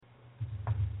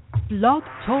Blog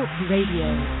Talk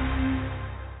Radio.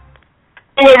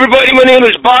 Hello everybody, my name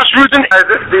is Boss Rutan.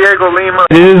 This is Diego Lima.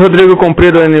 This is Rodrigo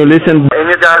Compredo and you listen. And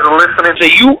you guys are listening. So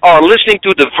you are listening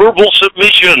to the Verbal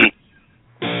Submission.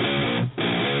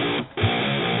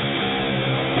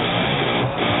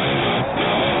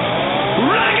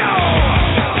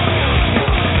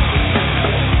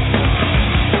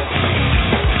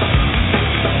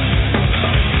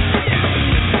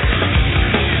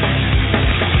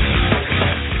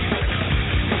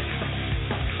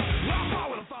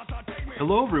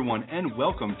 Hello everyone and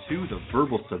welcome to the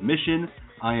Verbal Submission.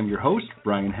 I am your host,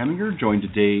 Brian Hemminger, joined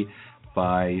today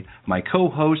by my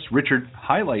co-hosts, Richard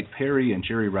Highlight Perry and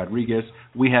Gerry Rodriguez.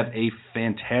 We have a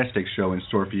fantastic show in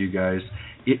store for you guys.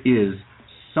 It is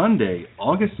Sunday,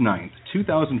 August 9th,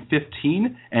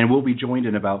 2015, and we'll be joined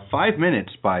in about 5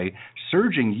 minutes by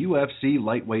surging UFC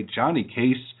lightweight Johnny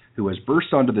Case, who has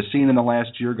burst onto the scene in the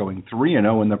last year, going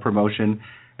 3-0 in the promotion,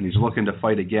 and he's looking to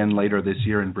fight again later this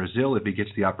year in Brazil if he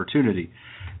gets the opportunity.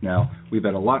 Now, we've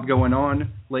had a lot going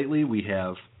on lately. We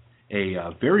have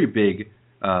a very big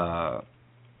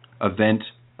event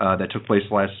that took place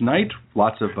last night.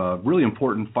 Lots of really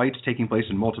important fights taking place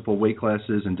in multiple weight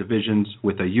classes and divisions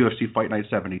with a UFC Fight Night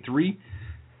 73.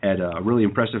 Had a really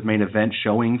impressive main event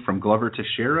showing from Glover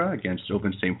Teixeira against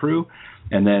Open St. Preux.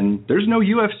 And then there's no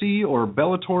UFC or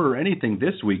Bellator or anything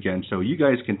this weekend, so you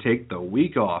guys can take the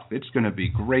week off. It's going to be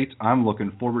great. I'm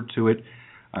looking forward to it.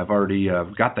 I've already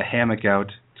got the hammock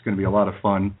out. It's going to be a lot of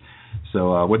fun.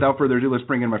 So without further ado, let's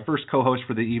bring in my first co-host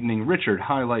for the evening, Richard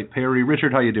Highlight Perry.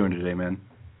 Richard, how you doing today, man?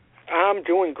 I'm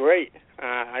doing great.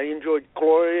 I enjoyed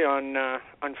Glory on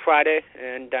Friday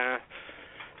and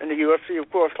the UFC,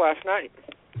 of course, last night.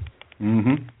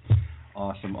 Mm-hmm.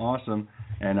 Awesome.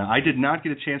 And I did not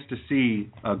get a chance to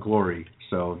see Glory,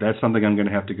 so that's something I'm going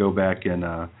to have to go back and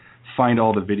find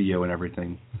all the video and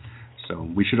everything. So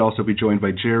we should also be joined by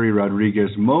Gerry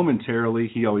Rodriguez momentarily.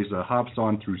 He always hops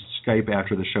on through Skype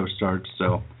after the show starts.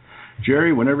 So,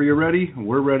 Gerry, whenever you're ready,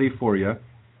 we're ready for you.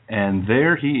 And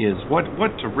there he is. What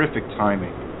terrific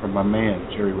timing from my man,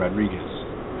 Gerry Rodriguez.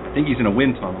 I think he's in a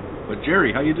wind tunnel. But,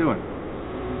 Gerry, how you doing?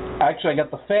 Actually, I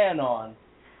got the fan on.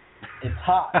 It's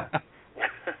hot.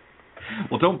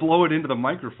 Well, don't blow it into the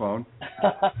microphone.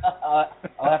 I'll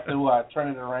have to turn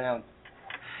it around.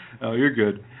 Oh, you're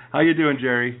good. How you doing,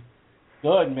 Gerry?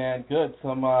 Good, man. Good.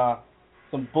 Some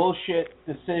bullshit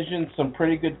decisions, some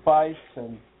pretty good fights,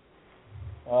 and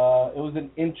it was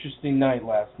an interesting night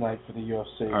last night for the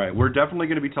UFC. All right, we're definitely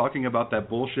going to be talking about that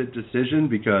bullshit decision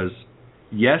because,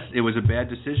 yes, it was a bad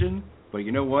decision, but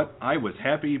you know what? I was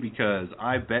happy because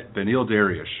I bet Beneil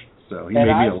Dariush. So he made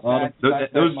me a lot of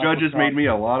those judges made me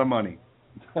a lot of money.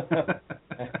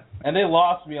 And they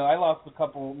lost me. I lost a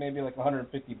couple, maybe like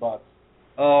 $150.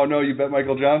 Oh no, you bet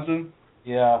Michael Johnson?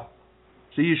 Yeah.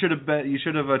 See, you should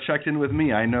have checked in with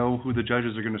me. I know who the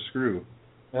judges are going to screw.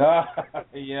 Yeah.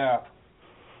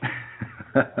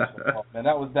 Oh, man,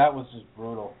 that was just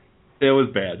brutal. It was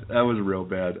bad. That was real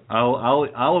bad.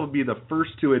 I'll be the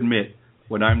first to admit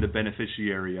when I'm the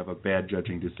beneficiary of a bad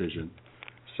judging decision.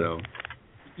 So.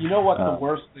 You know what the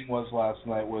worst thing was last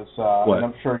night was, and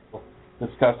I'm sure you'll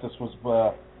discuss this,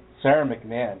 was Sarah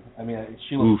McMahon. I mean,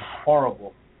 she looked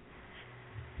horrible.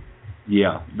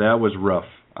 Yeah, that was rough.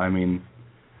 I mean,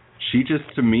 she just,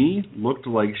 to me, looked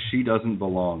like she doesn't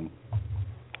belong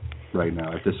right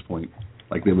now at this point.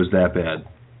 Like, it was that bad.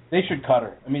 They should cut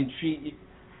her. I mean, she...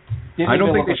 I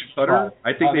don't think they should cut her.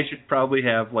 I think they should probably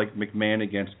have, like, McMahon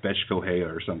against Betch Kohea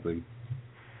or something.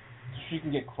 She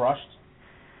can get crushed.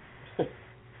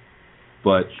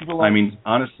 But, I mean,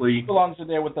 honestly... She belongs in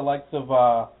there with the likes of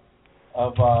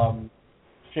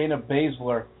Shayna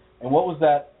Baszler. And what was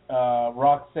that,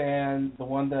 Roxanne, the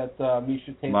one that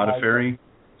Miesha Tate... Modafferi?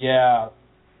 Yeah.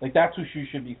 Like, that's who she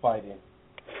should be fighting.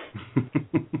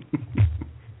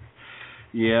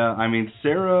 Yeah, I mean,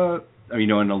 Sarah,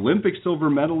 an Olympic silver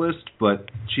medalist,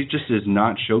 but she just is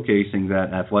not showcasing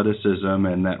that athleticism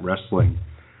and that wrestling.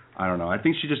 I don't know. I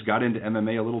think she just got into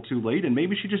MMA a little too late, and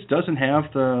maybe she just doesn't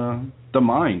have the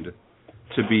mind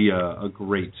to be a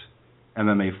great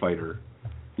MMA fighter.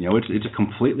 It's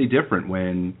completely different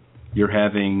when you're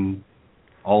having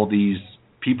all these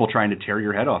people trying to tear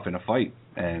your head off in a fight,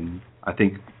 and I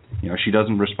think she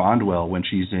doesn't respond well when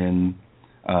she's in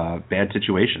bad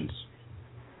situations.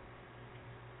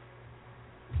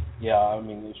 Yeah, I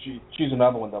mean, she's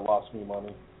another one that lost me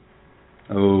money.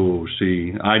 Oh,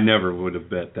 see, I never would have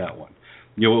bet that one.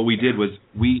 What we did was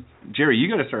Gerry, you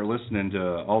got to start listening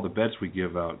to all the bets we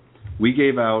give out. We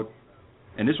gave out,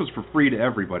 and this was for free to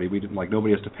everybody. We didn't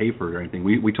nobody has to pay for it or anything.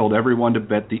 We told everyone to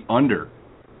bet the under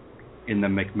in the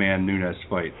McMahon-Nunes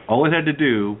fight. All it had to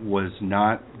do was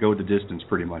not go the distance,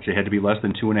 pretty much. It had to be less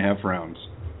than 2.5 rounds,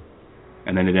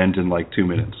 and then it ends in like 2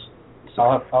 minutes. So,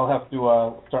 I'll have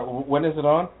to start. When is it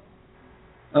on?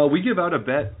 We give out a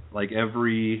bet like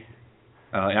every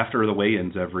after the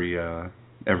weigh-ins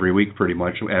every week, pretty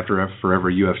much, for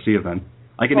every UFC event.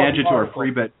 I can add you to our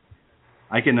free bet.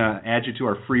 I can add you to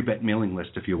our free bet mailing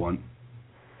list if you want.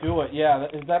 Do it, yeah.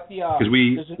 Is that the?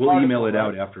 Because we'll email it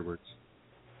out afterwards.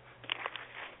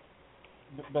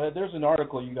 But there's an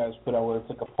article you guys put out where it's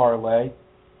like a parlay.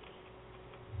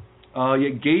 Yeah,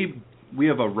 Gabe. We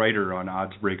have a writer on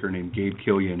Oddsbreaker named Gabe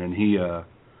Killian, and he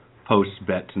posts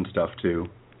bets and stuff too.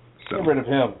 So. Get rid of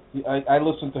him. I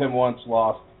listened to him once,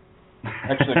 lost.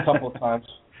 Actually, a couple of times.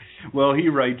 Well, he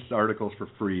writes articles for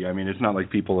free. I mean, it's not like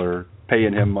people are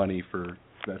paying him money for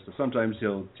bets. So sometimes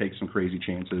he'll take some crazy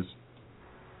chances.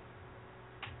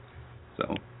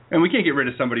 So, and we can't get rid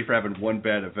of somebody for having one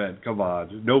bad event. Come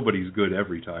on, nobody's good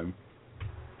every time.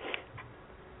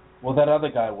 Well, that other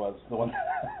guy was the one.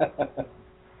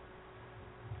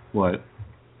 What?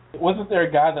 Wasn't there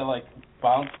a guy that like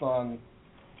bounced on?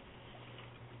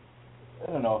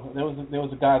 I don't know. There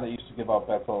was a guy that used to give out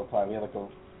bets all the time. He had like a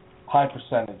high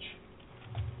percentage.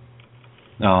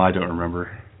 No, I don't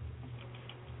remember.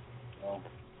 No.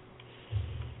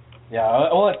 Yeah.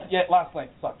 Well, last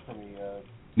night sucked for me.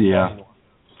 Yeah. It was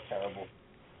just terrible.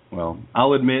 Well,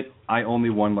 I'll admit I only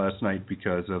won last night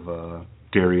because of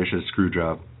Dariush's screw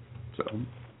job. So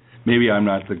maybe I'm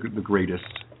not the greatest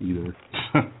either.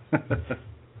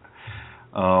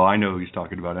 Oh, I know who he's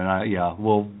talking about, and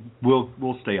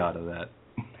we'll stay out of that.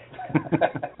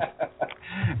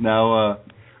 Now, all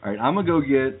right, I'm gonna go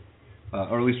get,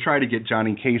 or at least try to get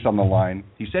Johnny Case on the line.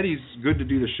 He said he's good to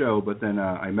do the show, but then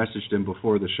I messaged him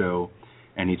before the show,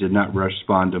 and he did not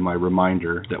respond to my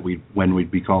reminder that when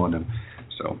we'd be calling him.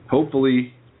 So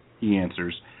hopefully he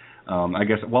answers. I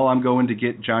guess while I'm going to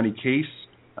get Johnny Case,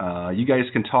 you guys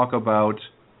can talk about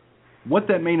what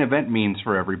that main event means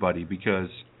for everybody, because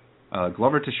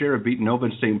Glover Teixeira beating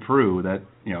Ovince St. Preux, that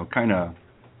kind of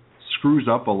screws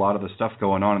up a lot of the stuff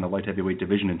going on in the light heavyweight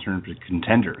division in terms of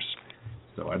contenders.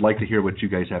 So I'd like to hear what you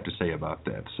guys have to say about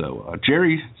that. So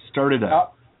Gerry, start it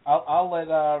up. I'll let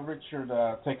Richard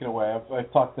take it away.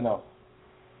 I've talked enough.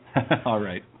 All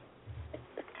right.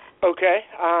 Okay.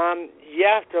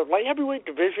 Yeah, the light heavyweight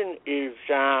division is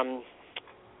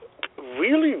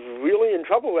really, really in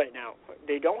trouble right now.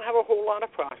 They don't have a whole lot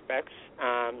of prospects,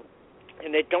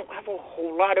 and they don't have a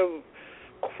whole lot of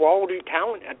quality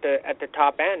talent at the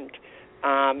top end.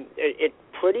 It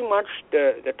pretty much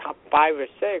the top 5 or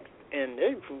 6, and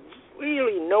there's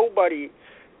really nobody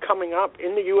coming up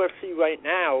in the UFC right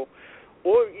now,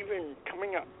 or even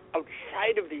coming up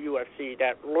outside of the UFC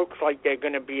that looks like they're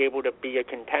going to be able to be a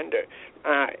contender.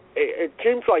 It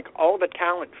seems like all the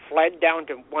talent fled down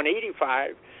to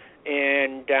 185,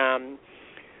 and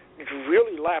it's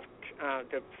really left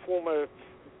the former,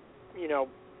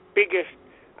 biggest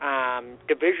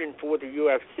division for the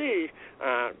UFC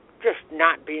just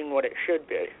not being what it should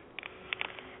be.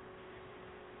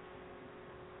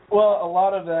 Well, a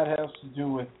lot of that has to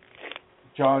do with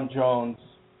John Jones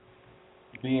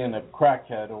being a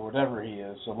crackhead or whatever he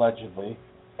is, allegedly.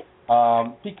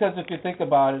 Because if you think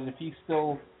about it, if he's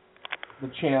still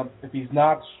the champ, if he's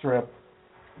not stripped,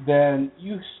 then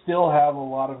you still have a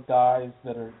lot of guys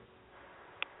that are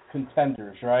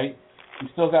contenders, right? You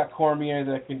still got Cormier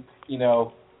that can,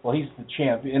 well, he's the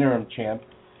champ, interim champ.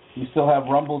 You still have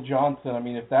Rumble Johnson. I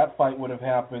mean, if that fight would have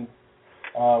happened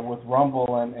with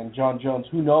Rumble and John Jones,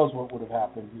 who knows what would have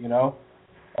happened,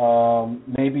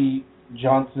 Maybe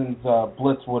Johnson's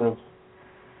blitz would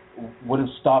have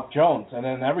stopped Jones, and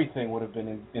then everything would have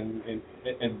been in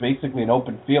basically an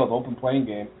open field, open playing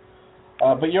game.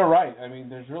 But you're right. I mean,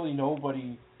 there's really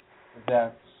nobody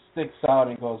that sticks out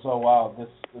and goes, oh wow,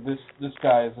 this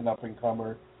guy is an up and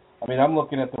comer. I mean, I'm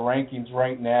looking at the rankings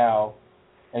right now,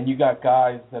 and you got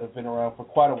guys that have been around for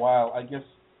quite a while. I guess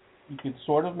you could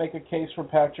sort of make a case for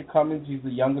Patrick Cummins. He's the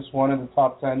youngest one in the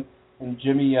top 10, and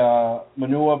Jimmy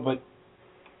Manua. But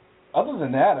other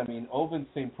than that, I mean, Ovince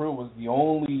St. Preux was the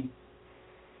only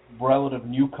relative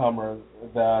newcomer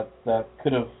that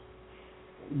could have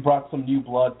brought some new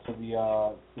blood to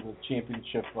the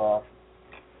championship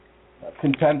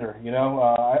contender.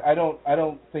 I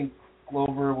don't think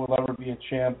Glover will ever be a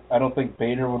champ. I don't think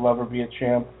Bader will ever be a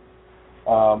champ.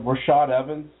 Rashad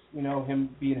Evans, him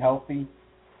being healthy,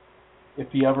 if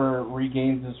he ever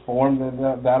regains his form, then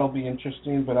that'll be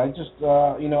interesting. But I just,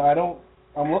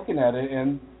 I'm looking at it,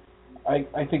 and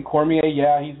I think Cormier,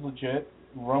 yeah, he's legit.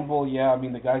 Rumble, yeah, I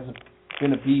mean, the guy's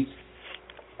been a beast.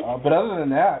 But other than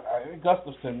that,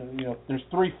 Gustafsson, there's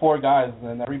 3-4 guys, and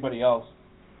then everybody else,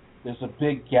 there's a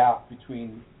big gap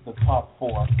between the top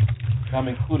 4. I'm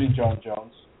including John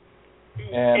Jones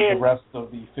and the rest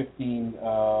of the 15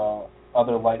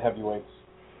 other light heavyweights.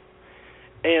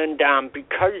 And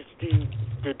because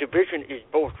the division is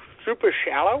both super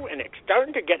shallow and it's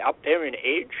starting to get up there in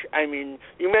age. I mean,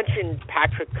 you mentioned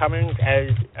Patrick Cummins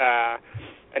as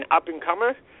an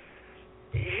up-and-comer.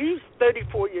 He's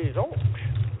 34 years old.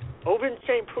 Ovin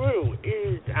St. Preux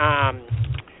is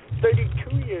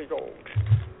 32 years old.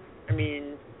 I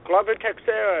mean, Glover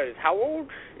Teixeira is how old?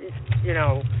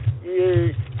 He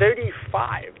is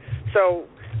 35. So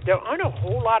there aren't a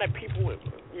whole lot of people, at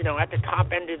the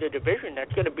top end of the division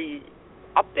that's going to be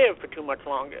up there for too much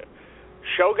longer.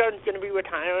 Shogun's going to be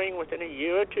retiring within a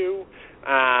year or two.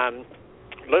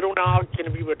 Little Nog's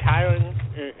going to be retiring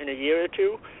in a year or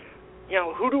two.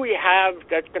 Who do we have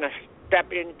that's going to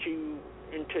step into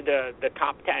the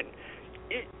top 10?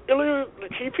 Ilir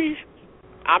Latifi,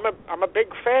 I'm a big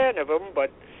fan of him,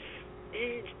 but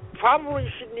he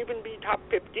probably shouldn't even be top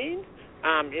 15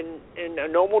 in a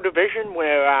normal division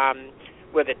where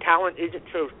the talent isn't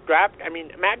so strapped. I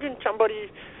mean, imagine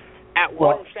somebody at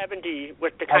 170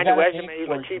 with the kind of resume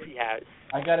Latifi has.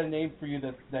 I got a name for you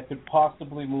that could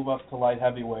possibly move up to light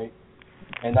heavyweight,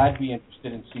 and I'd be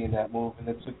interested in seeing that move. And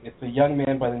it's a young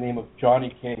man by the name of Johnny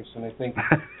Case, and I think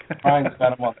Brian's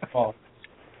got him on the phone.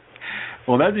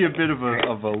 Well, that'd be a bit of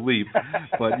a leap,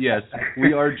 but yes,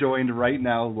 we are joined right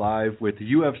now live with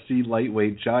UFC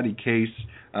lightweight Johnny Case.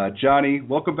 Johnny,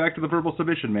 welcome back to the Verbal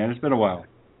Submission, man. It's been a while.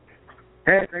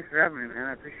 Hey, thanks for having me, man.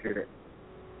 I appreciate it.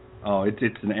 Oh,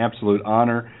 it's an absolute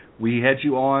honor. We had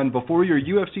you on before your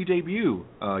UFC debut.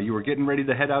 You were getting ready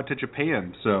to head out to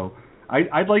Japan, so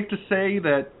I'd like to say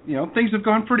that things have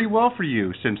gone pretty well for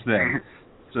you since then.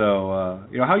 So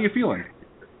how are you feeling?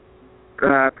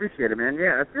 I appreciate it, man.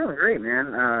 Yeah, I'm feeling great,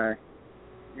 man. I'm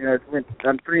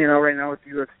 3-0 right now with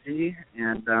UFC,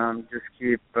 and just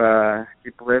keep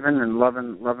living and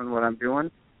loving what I'm doing,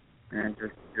 and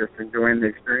just enjoying the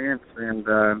experience. And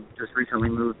just recently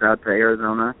moved out to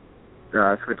Arizona,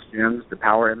 switched gyms to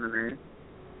Power MMA,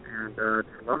 and just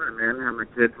loving it, man. I have my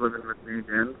kids living with me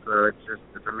again, so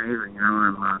it's amazing.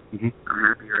 I'm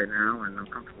happy right now, and I'm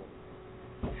comfortable.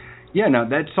 Yeah, now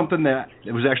that's something that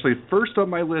it was actually first on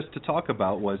my list to talk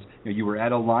about was you were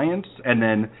at Alliance, and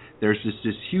then there's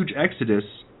this huge exodus.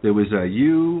 There was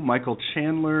you, Michael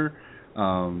Chandler,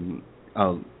 Miles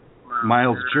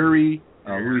Gerry,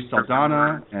 Luis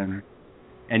Saldana, and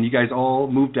you guys all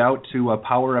moved out to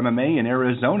Power MMA in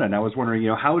Arizona. And I was wondering,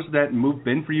 how's that move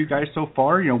been for you guys so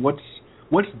far? What's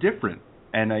different,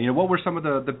 and what were some of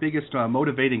the biggest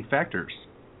motivating factors?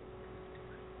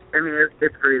 I mean,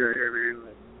 it's great out here, man.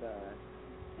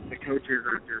 The coaches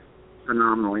are just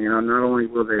phenomenal. Not only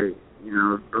will they,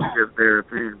 they'll give their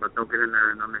opinion, but they'll get in there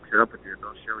and they'll mix it up with you.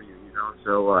 They'll show you,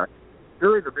 So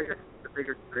really, the biggest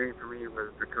thing for me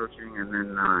was the coaching, and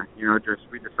then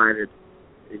we decided,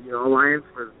 Alliance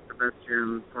was the best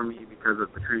gym for me because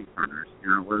of the training partners. It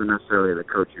wasn't necessarily the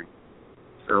coaching.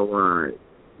 So and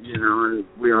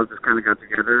we all just kind of got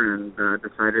together and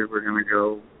decided we're gonna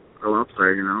go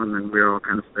outside, and then we all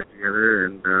kind of stuck together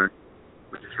and.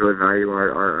 We just really value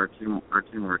our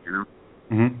teamwork,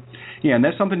 Mm-hmm. Yeah, and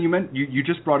that's something you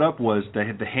just brought up was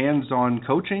the hands-on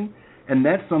coaching, and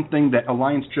that's something that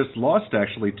Alliance just lost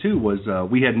actually too. Was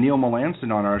we had Neil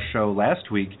Melanson on our show last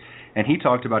week, and he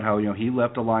talked about how he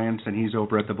left Alliance and he's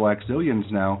over at the Black Zillions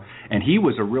now, and he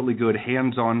was a really good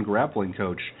hands-on grappling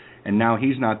coach, and now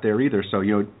he's not there either. So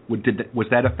was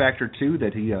that a factor too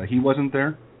that he wasn't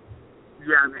there?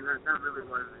 Yeah, I mean that really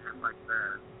was like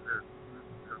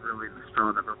really the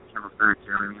straw that broke the camel's back.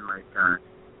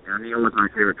 Neil was my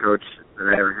favorite coach that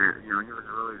I ever had. He was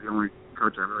really the only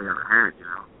coach I really ever had.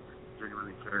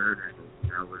 Genuinely cared and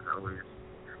was always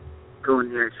going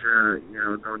the extra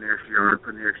yard,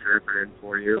 putting the extra effort in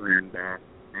for you. And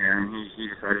he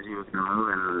decided he was going to move,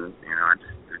 and I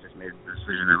just made the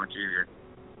decision that much easier.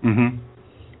 Mm-hmm.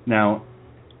 Now,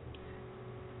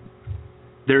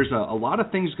 there's a lot of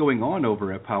things going on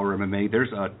over at Power MMA.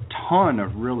 There's a ton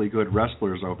of really good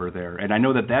wrestlers over there. And I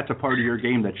know that that's a part of your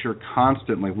game that you're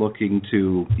constantly looking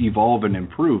to evolve and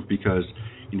improve because,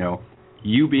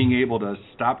 you being able to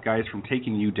stop guys from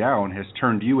taking you down has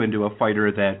turned you into a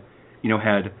fighter that,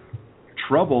 had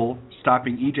trouble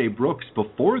stopping E.J. Brooks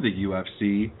before the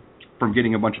UFC from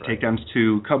getting a bunch of takedowns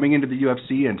to coming into the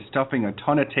UFC and stuffing a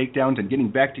ton of takedowns and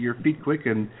getting back to your feet quick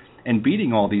and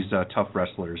beating all these tough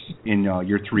wrestlers in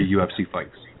your 3 UFC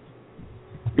fights.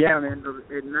 Yeah, man,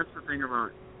 and that's the thing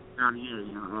about down here,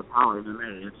 Power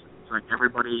MMA. It's like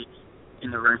everybody in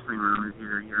the wrestling room is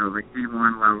either, like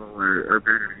D1 level or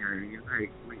better.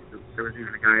 There was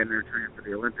even a guy in there training for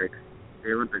the Olympic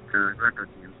Greco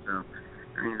team. So,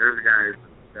 I mean, those guys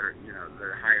that are,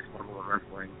 the highest level of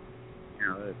wrestling,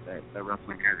 that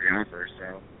wrestling has to offer.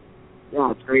 So,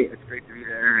 yeah, it's great. It's great to be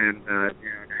there and, to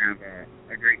have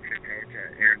a great head coach,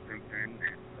 Aaron Simpson,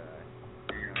 and,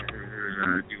 who's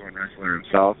a D1 wrestler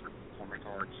himself, former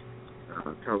college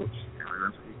coach.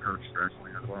 He coached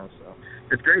wrestling as well. So,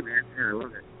 it's great, man. Yeah, I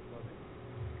love it.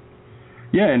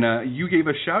 Yeah, and you gave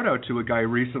a shout-out to a guy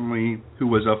recently who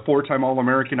was a 4-time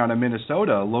All-American out of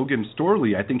Minnesota, Logan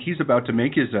Storley. I think he's about to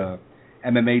make his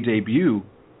MMA debut.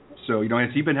 So,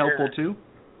 has he been helpful too?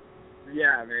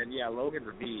 Yeah, man. Yeah, Logan's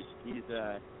a beast. He's,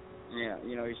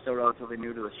 he's still relatively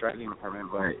new to the striking department,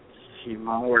 but he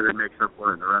more than makes up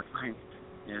for it in the wrestling.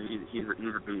 He's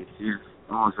a beast. He's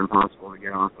almost impossible to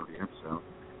get off of you, so...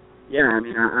 Yeah, I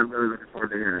mean, I'm really looking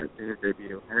forward to his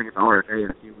debut. I think it's RFA in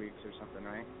a few weeks or something,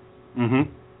 right?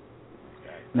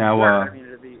 Mm-hmm. Now, I mean,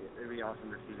 it'd be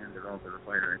awesome to see him develop as a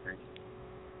fighter, I think.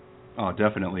 Oh,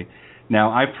 definitely.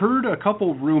 Now, I've heard a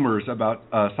couple rumors about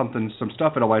some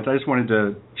stuff at Alliance. I just wanted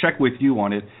to check with you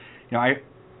on it.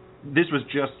 This was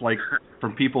just like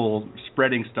from people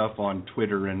spreading stuff on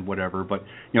Twitter and whatever. But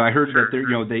I heard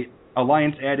that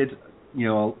Alliance added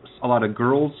a lot of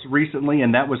girls recently,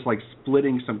 and that was like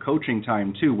splitting some coaching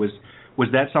time too. Was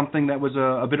that something that was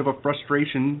a bit of a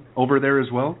frustration over there as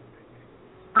well?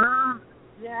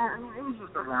 Yeah, I mean, it was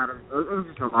just a lot of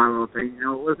little things. It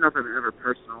was nothing ever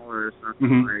personal or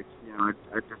something like,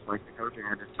 I just liked the coaching.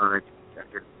 I just thought I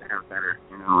could have better.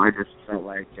 I just felt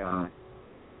like, the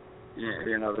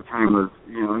time was,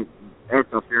 Eric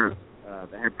Delfira,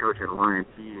 the head coach at Alliance,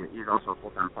 he's also a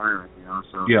full-time fireman,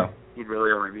 so he'd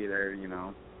really only be there,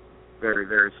 very,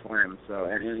 very slim. So,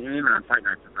 and even on fight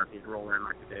nights and stuff, he'd roll in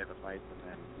like the day of the fights, and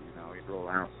then, he'd roll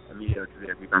out immediately because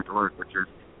he'd be back to work, which is,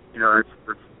 that's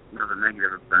the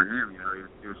negative about him.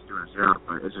 He was doing his job,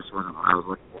 but it just wasn't what I was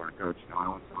looking for in a coach. I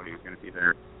wanted somebody who was going to be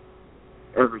there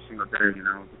every single day,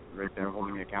 right there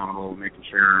holding me accountable, making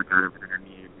sure I got everything I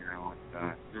need,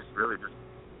 just really just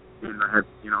being the head,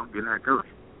 being the head coach.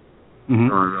 Mm-hmm.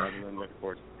 So I'm really looking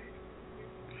forward to it.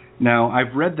 Now,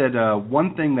 I've read that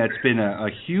one thing that's been a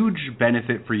huge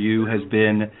benefit for you has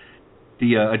been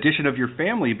the addition of your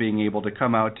family being able to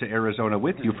come out to Arizona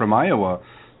with you from Iowa.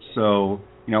 So,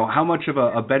 how much of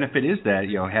a benefit is that,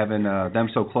 having them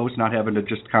so close, not having to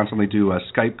just constantly do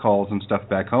Skype calls and stuff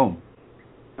back home?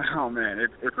 Oh, man,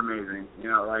 it's amazing.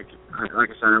 Like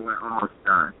I said, I went almost,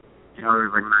 it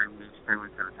was like 9 weeks, 10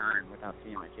 weeks at a time without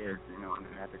seeing my kids, and then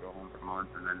I had to go home for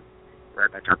months and then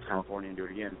right back up to California and do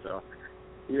it again. So,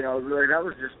 really, that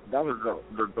was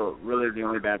really the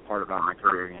only bad part about my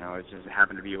career. It just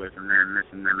happened to be away from them,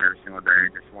 missing them every single day,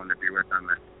 just wanted to be with them.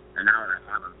 And now that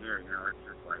I have them here, it's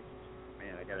just like,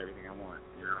 man, I got everything I want.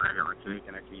 I got my cake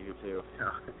and I can eat it too.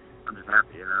 I'm just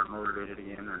happy and I'm motivated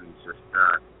again, and it's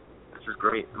just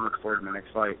great. I'm looking forward to my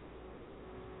next fight.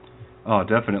 Oh,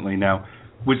 definitely. Now,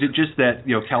 was it just that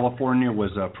California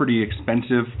was a pretty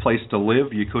expensive place to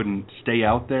live? You couldn't stay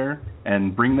out there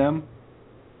and bring them?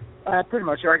 Pretty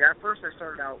much. Like at first, I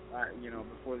started out,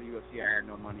 before the UFC, I had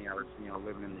no money. I was,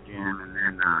 living in the gym, and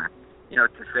then,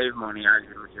 to save money, I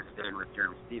was just staying with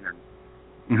Gerry Stevens.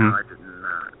 Mm-hmm. I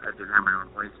didn't have my own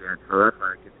place yet, so that's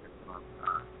why I could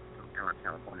come out to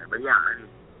California. But yeah, I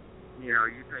just, you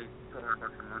pay $200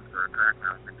 a month for a crack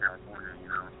house in California.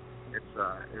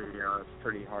 It's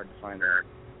pretty hard to find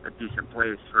a decent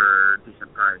place for a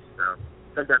decent price. So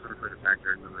that definitely played a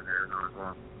factor in moving there as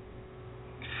well.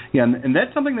 Yeah, and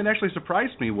that's something that actually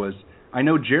surprised me was I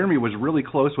know Jeremy was really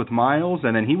close with Miles,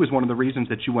 and then he was one of the reasons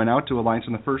that you went out to Alliance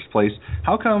in the first place.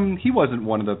 How come he wasn't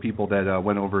one of the people that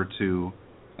went over to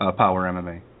Power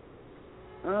MMA?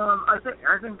 I think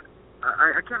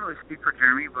I can't really speak for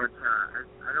Jeremy, but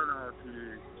I don't know if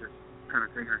he's just kind of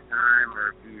taking his time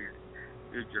or if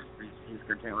he's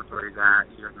content with where he's at.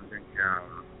 He doesn't think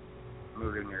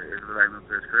moving is the right move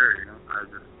for his career. I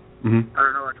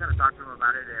don't know. I kind of talked to him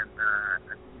about it, and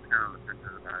I think he's kind of on the fence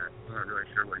about it. I'm not really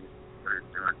sure what he's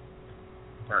doing.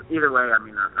 But either way, I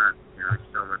mean, he's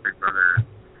still my big brother.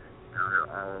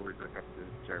 I'll always look up to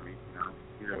Gerry.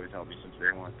 He's always helped me since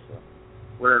day one. So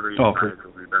whatever he decides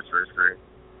will be best for his career.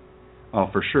 Oh,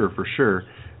 for sure.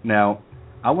 Now,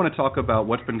 I want to talk about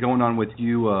what's been going on with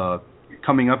you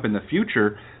coming up in the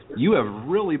future. You have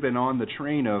really been on the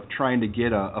train of trying to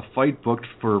get a fight booked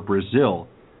for Brazil.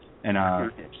 And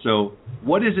so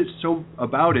what is it so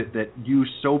about it that you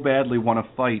so badly want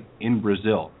to fight in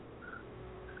Brazil?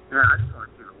 Yeah, I just want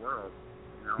to see the world.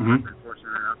 I've been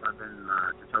fortunate enough. I've been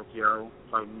to Tokyo,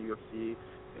 fighting UFC,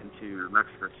 been to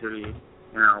Mexico City,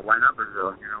 why not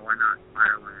Brazil? Why not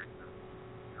Ireland,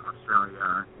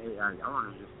 Australia? Hey, I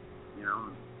want to just,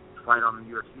 fight on the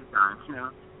UFC time,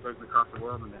 break across the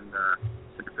world and then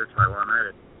take a fist fight while I'm at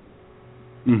it.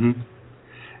 Mm-hmm.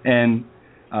 And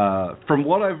from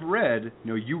what I've read,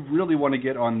 you really want to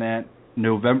get on that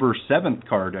November 7th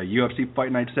card, UFC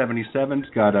Fight Night 77. It's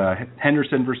got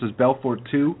Henderson versus Belfort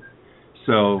 2.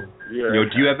 So, yeah.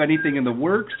 Do you have anything in the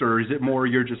works, or is it more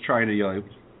you're just trying to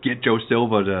get Joe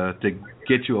Silva to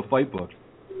get you a fight book?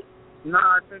 No,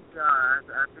 I think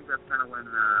that's kind of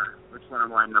when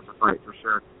I'm lining up a fight for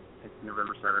sure. I think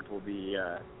November 7th will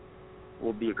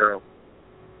be a girl.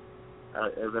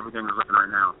 As everything is looking right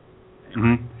now.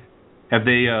 Mm-hmm. Have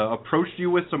they approached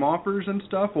you with some offers and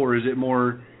stuff, or is it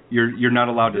more you're not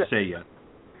allowed to say yet?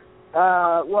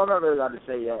 Well, I'm not really allowed to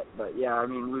say yet, but yeah, I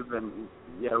mean we've been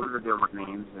dealing with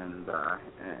names and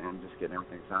just getting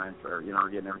everything signed for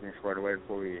getting everything squared away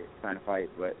before we sign a fight.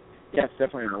 But yeah, it's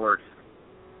definitely in the works.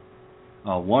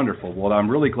 Oh, wonderful. Well, I'm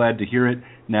really glad to hear it.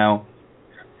 Now,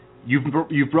 you've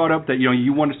brought up that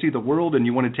you want to see the world and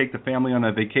you want to take the family on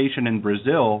a vacation in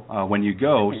Brazil when you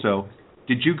go. So,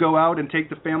 did you go out and take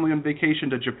the family on vacation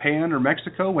to Japan or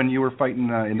Mexico when you were fighting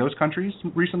in those countries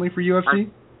recently for UFC?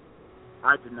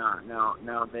 I did not.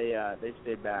 No, they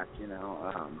stayed back.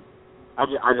 I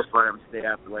just let them stay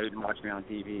up late and watch me on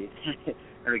TV.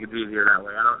 I think it's easier that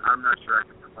way. I'm not sure I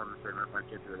could perform the same if my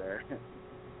kids were there.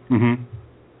 Mm-hmm.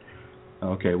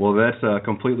 Okay, well that's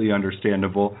completely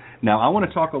understandable. Now I want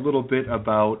to talk a little bit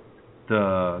about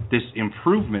this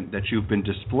improvement that you've been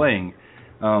displaying.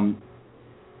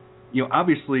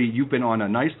 Obviously you've been on a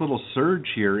nice little surge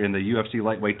here in the UFC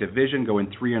lightweight division, going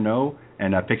 3-0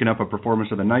 and picking up a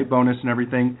performance of the night bonus and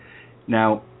everything.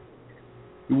 Now,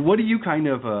 what do you kind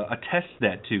of attest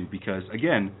that to? Because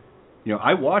again,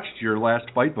 I watched your last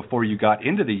fight before you got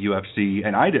into the UFC,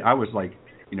 and I was like,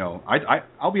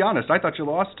 I'll be honest, I thought you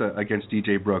lost against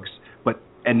DJ Brooks,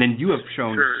 and then you have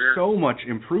shown so much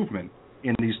improvement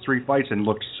in these 3 fights and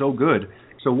looked so good.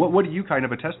 So what do you kind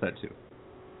of attest that to?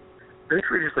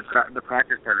 Basically, just the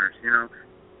practice partners.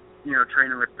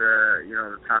 Training with the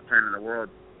top 10 in the world,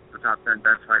 the top 10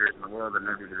 best fighters in the world in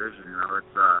every division.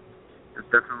 It's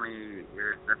definitely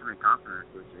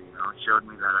confidence. It showed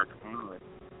me that I could hang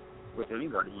with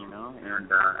anybody.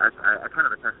 And I kind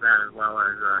of attest that as well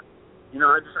as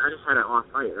I just had an off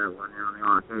fight that one on the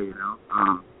OSA.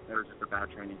 It was just a bad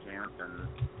training camp,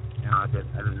 and I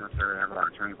didn't necessarily have a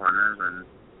lot of training partners, and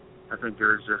I think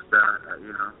there was just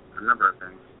a number of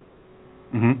things.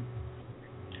 Mm-hmm.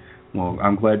 Well,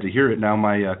 I'm glad to hear it. Now,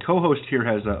 my co-host here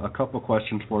has a couple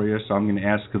questions for you, so I'm going to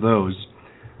ask those.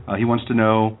 He wants to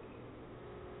know,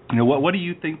 what do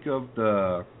you think of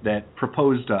that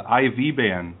proposed IV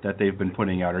ban that they've been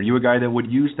putting out? Are you a guy that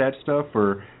would use that stuff,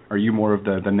 or are you more of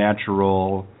the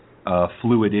natural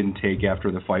fluid intake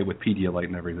after the fight with Pedialyte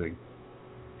and everything,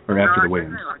 or after the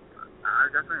weigh-ins?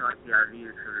 I definitely like the IV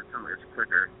because it's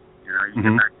quicker. You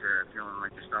mm-hmm. get back to feeling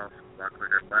like yourself a lot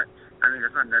quicker, but I mean,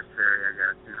 it's not necessary, I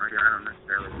guess. I don't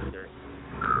necessarily need it.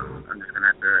 I'm just going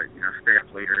to have to, stay up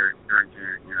later,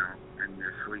 drinking, and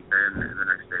just sleep in the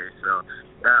next day. So,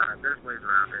 there's ways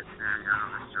around it. And, I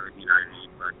don't necessarily need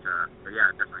IV, but yeah,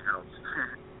 it definitely helps.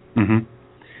 Mm-hmm.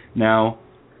 Now,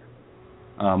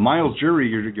 Miles Gerry,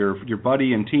 your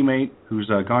buddy and teammate who's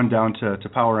gone down to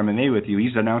Power MMA with you,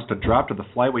 he's announced a drop to the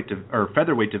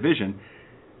featherweight division.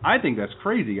 I think that's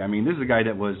crazy. I mean, this is a guy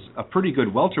that was a pretty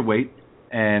good welterweight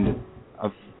and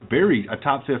a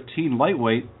top 15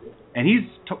 lightweight, and he's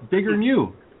bigger than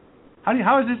you.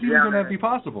 How is this even going to be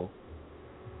possible?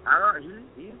 I don't know.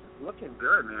 He's looking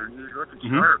good, man. He's looking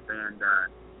mm-hmm. sharp, and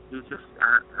he's just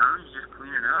he's just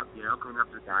cleaning up, cleaning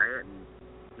up his diet, and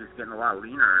he's getting a lot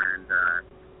leaner. And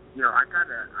I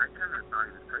kind of thought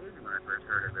he was crazy when I first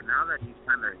heard it, but now that he's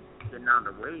kind of getting down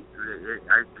to weight,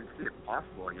 I can see it's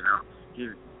possible.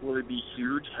 Will he be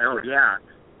huge? Hell yeah.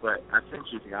 But I think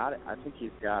he's got it. I think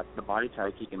he's got the body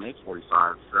type he can make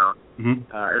 45. So mm-hmm.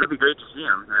 It'll be great to see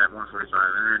him at 145,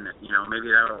 and then maybe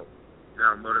that'll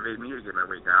motivate me to get my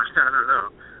weight down. I don't know.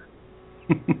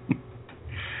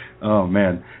 Oh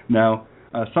man! Now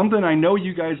something I know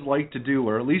you guys like to do,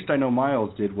 or at least I know Miles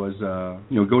did, was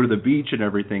go to the beach and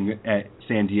everything at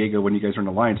San Diego when you guys are in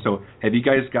Alliance. So have you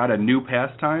guys got a new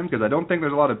pastime? Because I don't think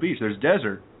there's a lot of beach. There's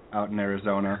desert out in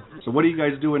Arizona. So what are you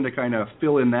guys doing to kind of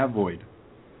fill in that void?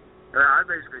 I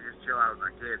basically just chill out with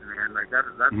my kids, man. Like that's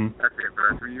mm-hmm. that's it.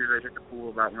 But we usually hit the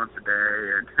pool about once a day,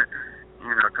 and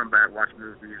come back, watch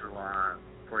movies a lot,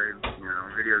 play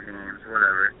video games,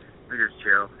 whatever. We just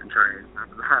chill and train.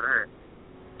 That's about it.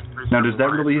 Now, does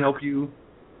that really help you?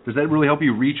 Does that really help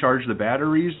you recharge the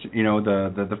batteries?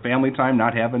 The family time,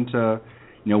 not having to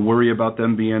worry about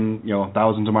them being,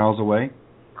 thousands of miles away?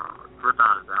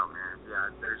 Without a doubt, man. Yeah,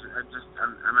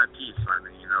 I'm at peace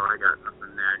finally. I got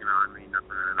nothing nagging on me,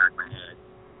 nothing in the back of my head.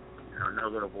 No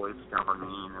little voice telling me,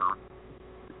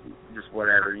 just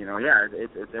whatever. Yeah,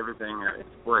 it's everything. It's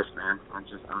bliss, man.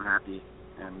 I'm happy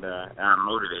and I'm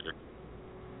motivated.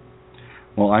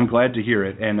 Well, I'm glad to hear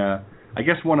it. And I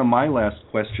guess one of my last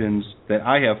questions that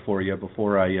I have for you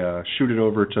before I shoot it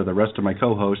over to the rest of my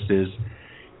co-hosts is,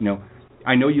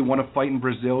 I know you want to fight in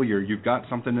Brazil. You've got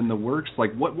something in the works.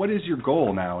 Like, what is your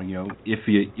goal now? If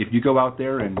you go out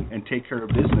there and take care of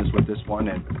business with this one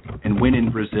and win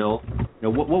in Brazil,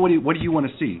 what do you want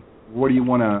to see? What do you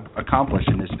want to accomplish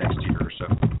in this next year or so?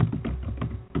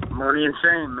 Money and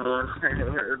fame, man.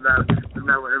 Isn't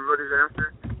that what everybody's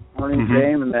after? Money and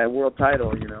fame and that world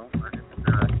title. I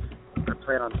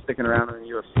plan on sticking around in the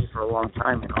UFC for a long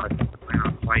time. I plan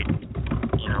on fighting.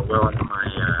 Well into my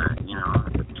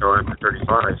until I'm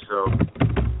 35. So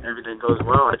everything goes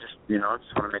well. I just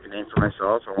want to make a name for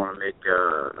myself. I want to make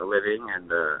a living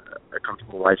and a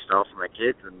comfortable lifestyle for my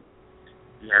kids and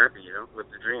be happy. Live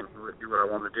the dream. Do what I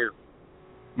want to do.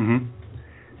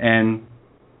 And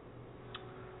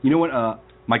you know what?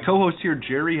 My co-host here,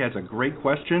 Gerry, has a great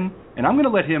question, and I'm going to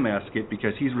let him ask it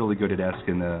because he's really good at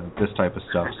asking this type of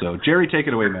stuff. So, Gerry, take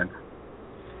it away, man.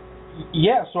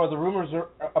 Yeah, so the rumors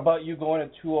about you going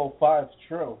at 205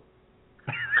 true?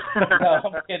 No,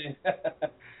 I'm kidding.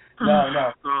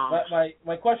 No.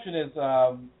 My question is,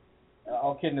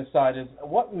 all kidding aside, is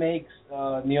what makes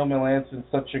Neil Melanson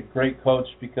such a great coach?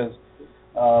 Because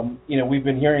we've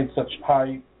been hearing such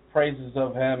high praises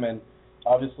of him, and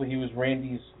obviously he was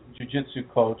Randy's jiu-jitsu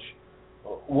coach.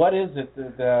 What is it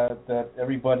that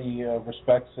everybody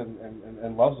respects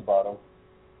and loves about him?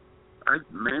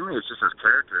 Mainly it's just his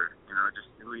character, just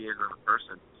who he is as a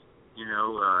person.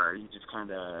 He's just kind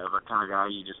of a kind of guy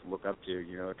you just look up to,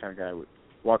 the kind of guy who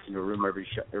walks into a room, everybody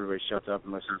shuts up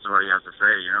and listens to what he has to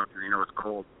say, because it's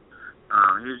cold.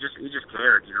 He just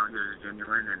cared, he was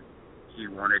genuine and he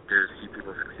wanted to see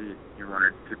people succeed. He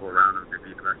wanted people around him to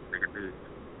be the best they could be.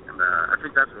 And I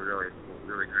think that's what really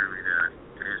drew me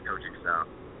to his coaching style.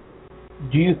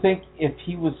 Do you think if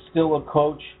he was still a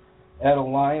coach at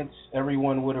Alliance,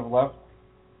 everyone would have left?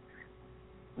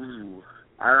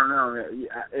 I don't know.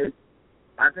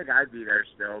 I think I'd be there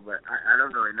still, but I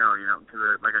don't really know, because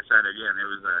like I said, again, it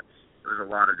was a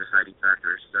lot of deciding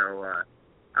factors. So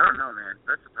I don't know, man.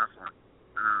 That's a tough one.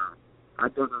 I don't know. I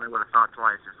definitely would have thought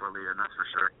twice before leaving, that's for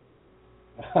sure.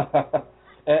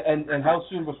 and how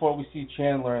soon before we see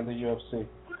Chandler in the UFC?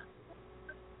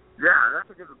 Yeah, that's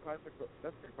a good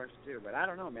question too. But I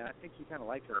don't know, man. I think he kind of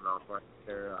likes it about us.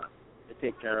 They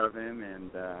take care of him, and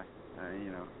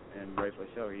and rightfully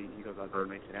so. He goes out there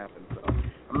and makes it happen. So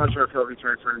I'm not sure if he'll be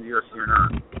transferred to the UFC or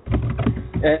not.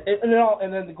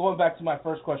 And then going back to my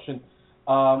first question,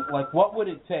 what would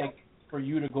it take for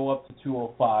you to go up to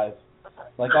 205?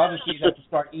 Obviously you'd have to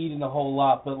start eating a whole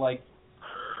lot, but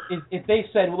if they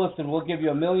said, well, listen, we'll give you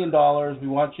 $1 million, we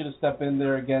want you to step in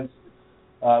there against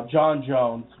John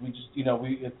Jones. We just,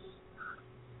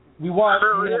 we want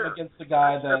him against the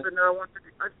guy that.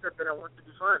 I stepped in at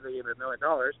 155. They gave me $1 million.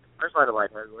 I fight a light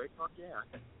heavyweight. Fuck yeah.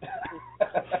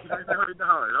 $1 million.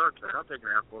 Okay, I'll take an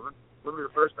ass woman. We'll be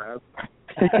the first time.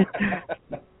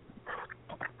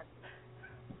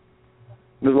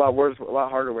 There's a lot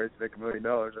harder ways to make $1 million,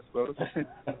 I suppose.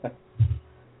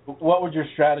 What would your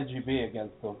strategy be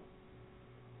against them?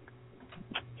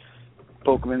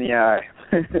 Poke him in the eye.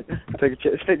 Take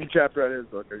a chapter out of his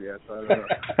book, I guess. I don't know.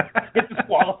 Get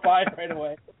disqualified right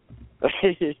away.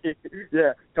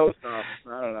 Yeah, toast off.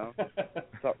 I don't know.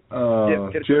 So,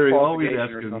 Gerry, always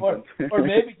asking. Or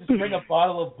maybe just bring a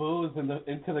bottle of booze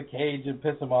into the cage and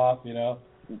piss him off,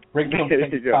 Bring some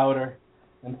powder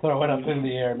and throw it up in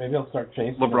the air. Maybe he'll start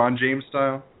chasing LeBron James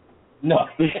style? No.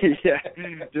 Yeah,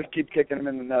 just keep kicking him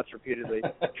in the nuts repeatedly.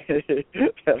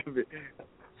 That'll be...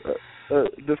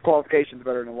 disqualification's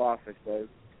better than a loss, I suppose.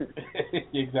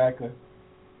 Exactly.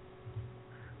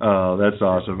 Oh, that's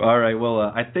awesome. All right, well,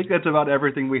 I think that's about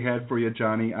everything we had for you,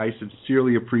 Johnny. I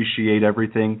sincerely appreciate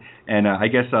everything. And I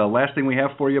guess last thing we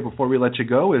have for you before we let you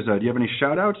go is, do you have any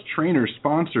shout-outs, trainers,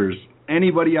 sponsors,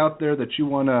 anybody out there that you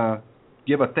want to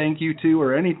give a thank you to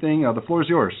or anything? The floor is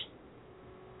yours.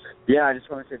 Yeah, I just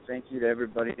want to say thank you to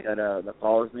everybody that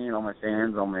follows me and all my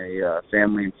fans, all my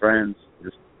family and friends.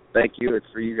 Just thank you. It's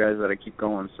for you guys that I keep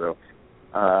going. So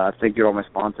thank you to all my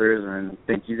sponsors, and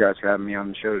thank you guys for having me on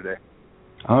the show today.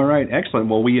 All right, excellent.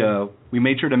 Well, we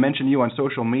made sure to mention you on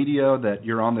social media that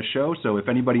you're on the show, so if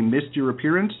anybody missed your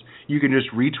appearance, you can just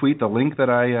retweet the link that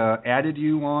I added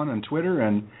you on Twitter,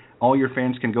 and all your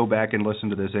fans can go back and listen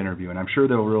to this interview, and I'm sure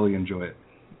they'll really enjoy it.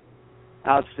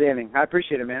 Outstanding. I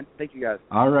appreciate it, man. Thank you, guys.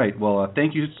 All right. Well,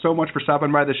 thank you so much for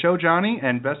stopping by the show, Johnny,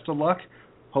 and best of luck.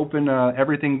 Hoping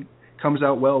everything comes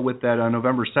out well with that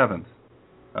November 7th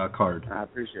card. I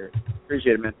appreciate it.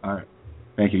 Appreciate it, man. All right.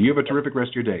 Thank you. You have a terrific rest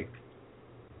of your day.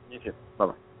 You too.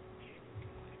 Bye-bye.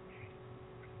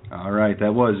 All right.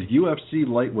 That was UFC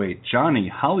lightweight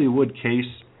Johnny Hollywood Case.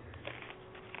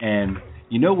 And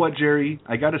you know what, Gerry?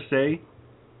 I got to say,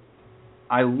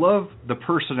 I love the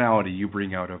personality you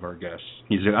bring out of our guests.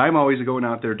 I'm always going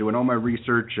out there doing all my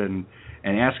research and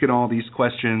asking all these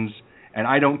questions, and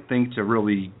I don't think to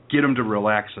really get them to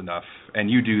relax enough, and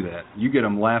you do that. You get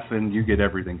them laughing, you get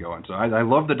everything going. So I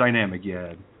love the dynamic you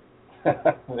had.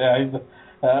 Yeah,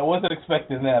 I wasn't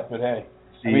expecting that, but hey.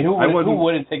 See, I mean, who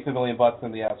wouldn't take the $1 million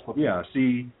in the ass whooping? Yeah,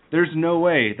 see, there's no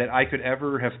way that I could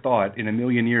ever have thought in a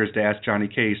million years to ask Johnny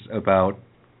Case about,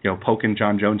 poking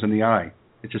John Jones in the eye.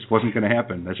 It just wasn't going to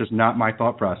happen. That's just not my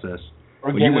thought process.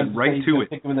 Or but you went right to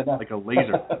it, like a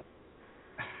laser.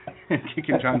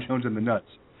 Kicking John Jones in the nuts.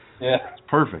 Yeah. It's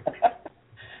perfect.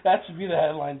 That should be the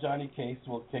headline. Johnny Case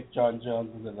will kick John Jones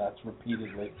in the nuts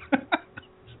repeatedly.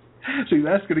 See,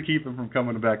 that's going to keep him from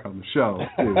coming back on the show,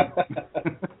 too.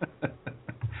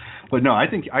 But no, I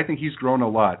think he's grown a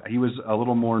lot. He was a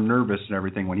little more nervous and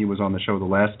everything when he was on the show the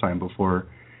last time before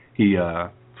he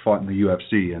fought in the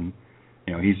UFC, and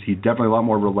he's definitely a lot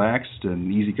more relaxed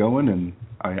and easygoing, and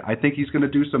I think he's going to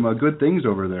do some good things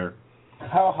over there.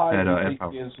 How high do you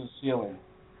think is his ceiling?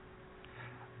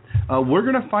 We're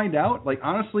going to find out. Like,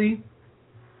 honestly,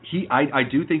 I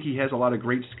do think he has a lot of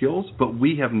great skills, but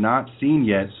we have not seen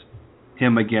yet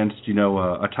him against,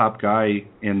 a top guy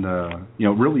in the,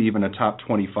 really even a top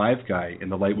 25 guy in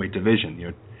the lightweight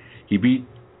division. He beat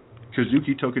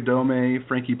Kazuki Tokudome,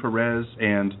 Frankie Perez,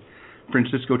 and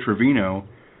Francisco Trevino.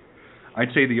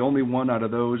 I'd say the only one out of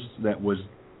those that was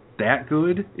that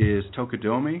good is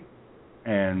Tokudome,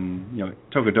 and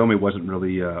Tokudome wasn't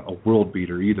really a world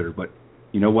beater either. But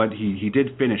you know what? He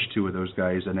did finish two of those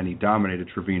guys, and then he dominated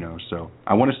Trevino. So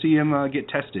I want to see him get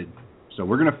tested. So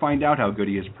we're going to find out how good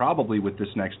he is probably with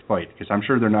this next fight, because I'm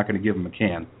sure they're not going to give him a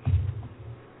can.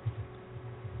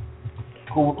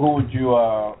 Who would you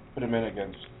put him in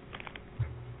against?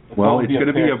 Well, it's going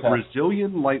to be a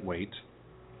Brazilian lightweight.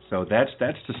 So that's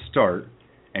to start,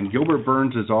 and Gilbert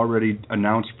Burns is already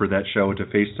announced for that show to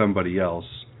face somebody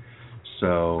else.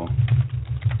 So,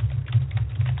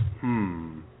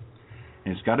 and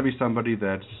it's got to be somebody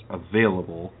that's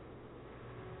available.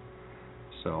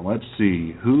 So let's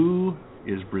see, who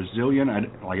is Brazilian?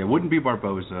 It wouldn't be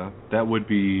Barboza. That would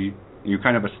be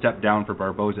kind of a step down for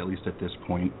Barboza, at least at this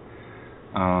point.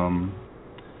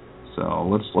 So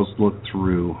let's look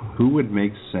through who would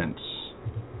make sense.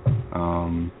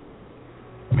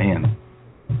 Man,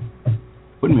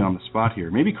 putting me on the spot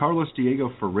here. Maybe Carlos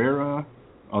Diego Ferreira,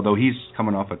 although he's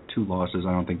coming off of 2 losses.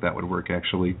 I don't think that would work,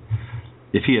 actually.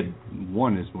 If he had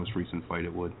won his most recent fight,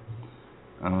 it would.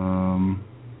 Man.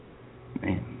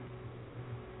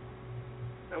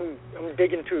 I'm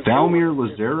digging through. Valmir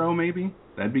Lazaro, maybe?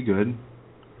 That'd be good.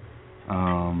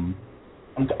 I'm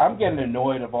getting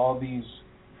annoyed of all these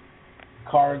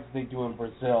cards they do in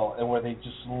Brazil, and where they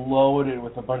just load it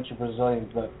with a bunch of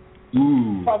Brazilians. But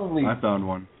probably I found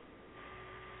one.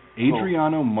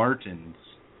 Adriano Martins.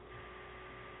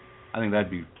 I think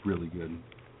that'd be really good.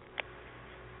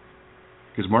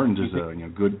 Because Martins is a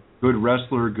good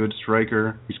wrestler, good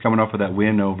striker. He's coming off of that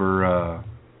win over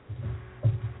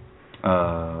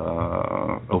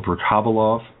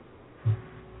Khabilov.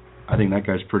 I think that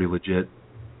guy's pretty legit.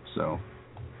 So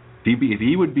if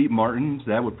he would beat Martins,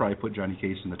 that would probably put Johnny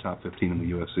Case in the top 15 in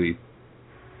the UFC.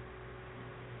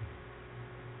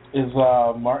 Is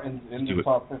Martins in the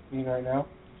top 15 right now?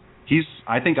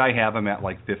 I think I have him at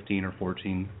like 15 or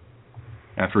 14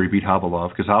 after he beat Khabilov,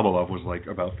 because Khabilov was like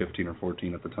about 15 or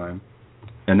 14 at the time,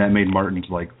 and that made Martins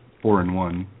like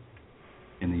 4-1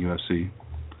 in the UFC.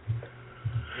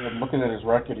 Yeah, looking at his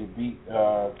record, he beat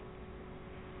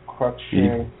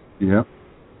Cruikshank. Yeah.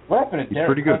 What happened to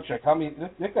Derek Cruikshank?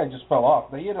 That guy just fell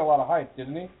off. He had a lot of hype,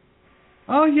 didn't he?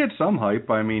 Oh, he had some hype.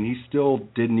 I mean, he still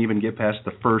didn't even get past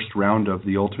the first round of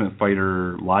the Ultimate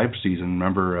Fighter live season.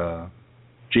 Remember,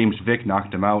 James Vick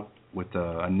knocked him out with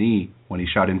a knee when he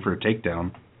shot in for a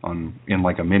takedown in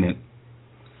like a minute.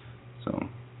 So,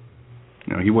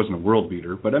 he wasn't a world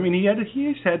beater, but I mean,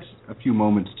 he's had a few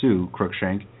moments too.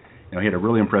 Cruikshank, he had a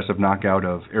really impressive knockout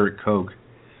of Eric Koch,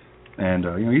 and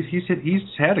he's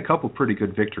had a couple pretty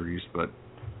good victories, but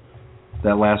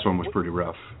that last one was pretty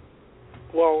rough.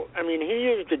 Well, I mean, he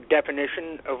is the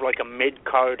definition of like a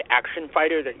mid-card action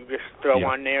fighter that you just throw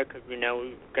on there because you know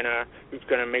he's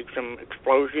gonna make some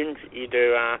explosions,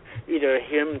 either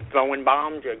him throwing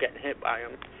bombs or getting hit by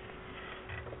him.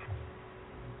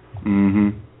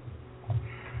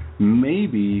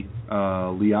 Maybe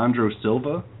Leandro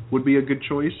Silva would be a good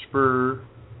choice for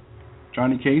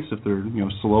Johnny Case if they're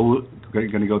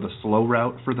going to go the slow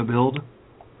route for the build.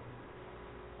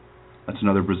 That's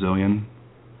another Brazilian.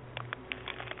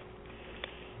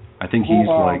 I think he's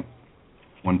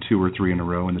won 2 or 3 in a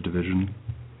row in the division.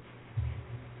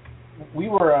 We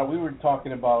were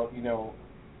talking about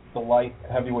the light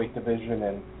heavyweight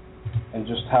division and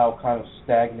just how kind of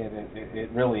stagnant it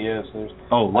really is.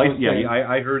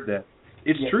 I heard that.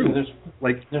 It's true.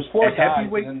 There's 4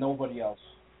 guys and nobody else.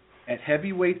 At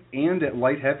heavyweight and at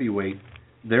light heavyweight,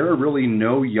 there are really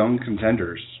no young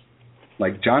contenders.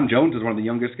 Like John Jones is one of the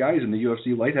youngest guys in the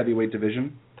UFC light heavyweight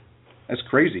division. That's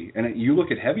crazy. And you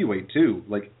look at heavyweight too.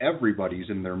 Like everybody's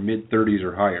in their mid-30s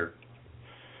or higher.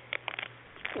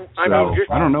 I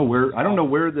don't know where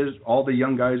all the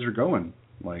young guys are going.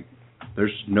 Like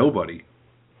there's nobody.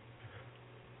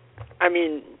 I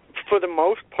mean, for the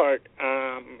most part,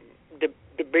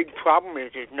 the big problem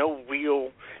is there's no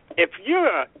real. If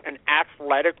you're an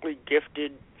athletically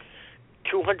gifted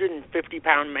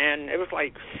 250-pound man, there's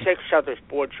like 6 other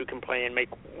sports you can play and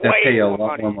make way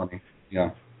more money. Yeah.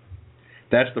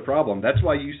 That's the problem. That's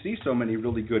why you see so many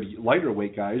really good lighter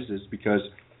weight guys, is because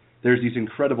there's these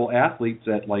incredible athletes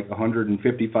at like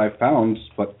 155 pounds,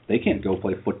 but they can't go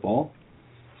play football.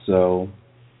 So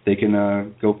they can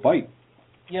go fight.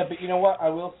 Yeah, but you know what? I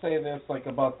will say this, like,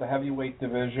 about the heavyweight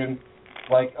division.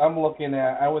 Like, I'm looking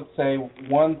at, I would say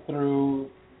 1 through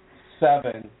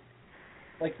 7.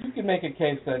 Like, you can make a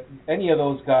case that any of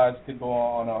those guys could go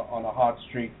on a hot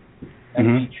streak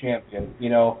and be champion.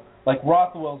 Like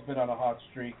Rothwell's been on a hot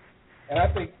streak, and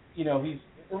I think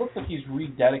it looks like he's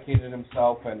rededicated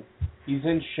himself and he's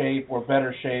in shape or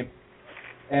better shape.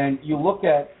 And you look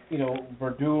at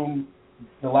Verdum,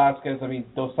 Velasquez,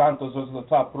 Dos Santos, those are the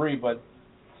top 3, but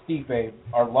Stipe,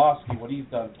 Arlovsky, what he's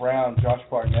done, Brown, Josh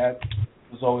Barnett,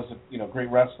 who's always a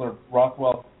great wrestler,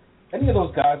 Rothwell. Any of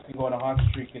those guys can go on a hot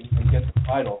streak and get the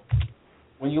title.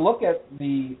 When you look at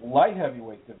the light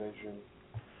heavyweight division,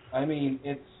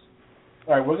 it's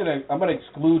all right. I'm gonna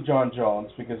exclude John Jones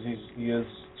because he is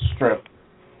stripped,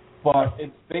 but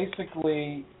it's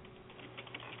basically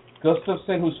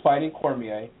Gustafsson, who's fighting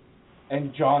Cormier,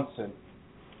 and Johnson.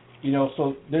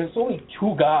 So there's only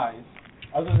 2 guys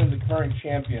other than the current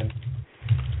champion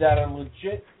that are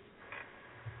legit,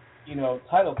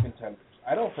 title contenders.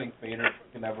 I don't think Bader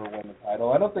can ever win the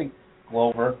title. I don't think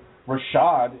Glover.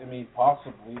 Rashad,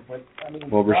 possibly, but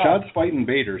Well, Rashad's fighting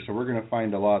Bader, so we're going to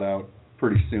find a lot out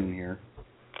pretty soon here.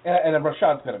 And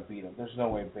Rashad's going to beat him. There's no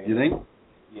way Bader. You think?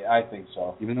 Yeah, I think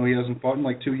so. Even though he hasn't fought in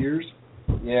like 2 years?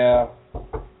 Yeah.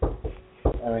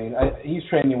 He's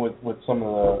training with some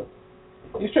of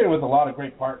the. He's training with a lot of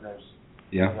great partners.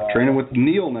 Yeah, training with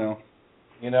Neil now.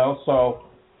 So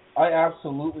I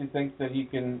absolutely think that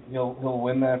he'll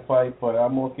win that fight, but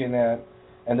I'm looking at,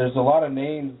 and there's a lot of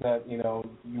names that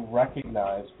you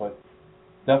recognize, but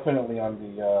definitely on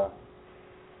the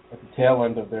at the tail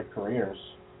end of their careers.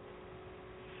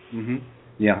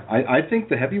 Yeah, I think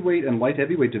the heavyweight and light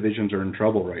heavyweight divisions are in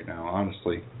trouble right now,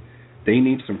 honestly. They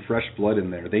need some fresh blood in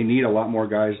there. They need a lot more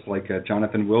guys like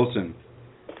Jonathan Wilson,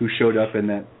 who showed up in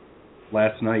that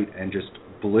last night and just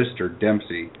blistered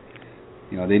Dempsey.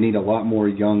 They need a lot more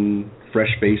young, fresh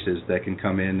faces that can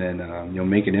come in and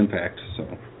make an impact. So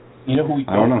who we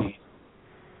I don't know. Need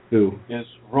who is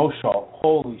Rochelle.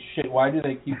 Holy shit! Why do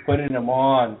they keep putting him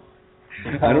on?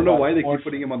 I don't know why they keep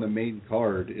putting him on the main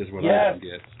card. Is what I don't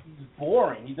get. He's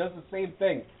boring. He does the same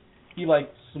thing. He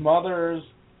smothers.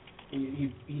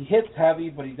 He hits heavy,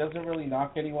 but he doesn't really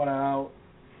knock anyone out.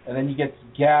 And then he gets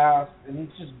gassed, and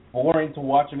he's just boring to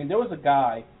watch. There was a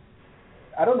guy.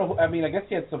 I don't know. I guess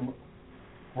he had some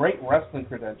great wrestling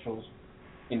credentials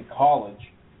in college,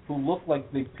 who looked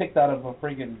like they picked out of a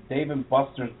friggin' Dave &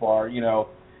 Buster's bar.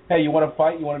 Hey, you want to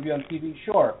fight? You want to be on TV?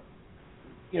 Sure.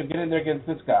 Get in there against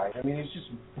this guy. It's just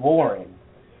boring.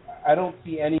 I don't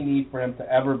see any need for him to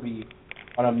ever be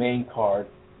on a main card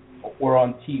or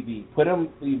on TV.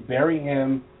 Bury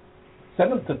him,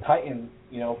 send him to Titan,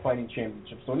 fighting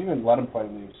championships. Don't even let him fight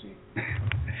in the UFC.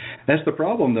 That's the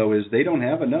problem, though, is they don't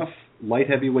have enough light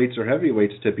heavyweights or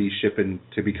heavyweights to be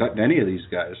cutting any of these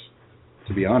guys,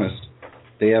 to be honest.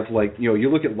 They have, you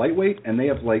look at lightweight, and they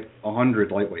have, 100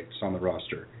 lightweights on the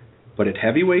roster. But at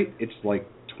heavyweight, it's,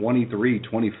 23,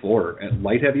 24. At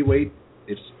light heavyweight,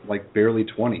 it's, barely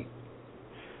 20.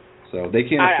 So they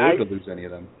can't afford to lose any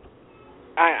of them.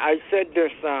 I said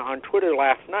this on Twitter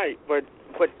last night, but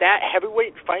that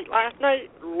heavyweight fight last night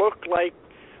looked like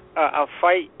a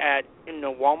fight in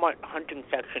the Walmart hunting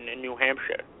section in New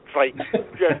Hampshire. It's like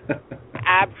just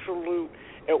absolute.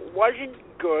 It wasn't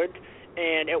good,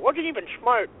 and it wasn't even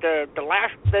smart. The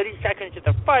last 30 seconds of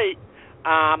the fight,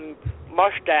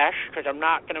 Mustache, because I'm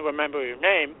not going to remember his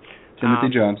name. Timothy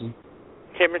Johnson.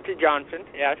 Timothy Johnson,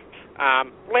 yes.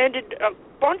 Landed a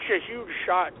bunch of huge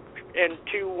shots, and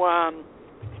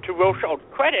to Rochel's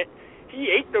credit, he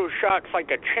ate those shots like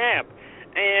a champ,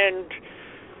 and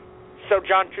so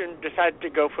Johnson decided to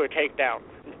go for a takedown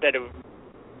instead of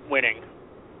winning.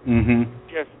 Mm-hmm.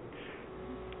 Just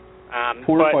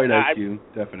poor fight IQ,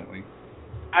 definitely.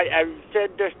 I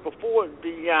said this before.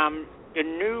 The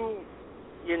new,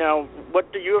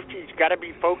 what the UFC's got to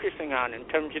be focusing on in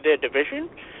terms of their division,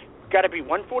 got to be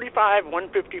 145,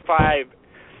 155,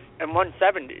 and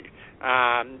 170.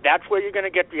 That's where you're going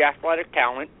to get the athletic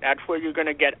talent. That's where you're going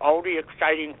to get all the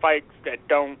exciting fights that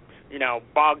don't,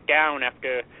 bog down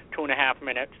after 2.5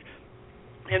 minutes.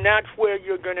 And that's where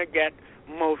you're going to get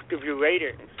most of your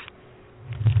ratings.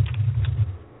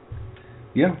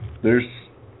 Yeah, there's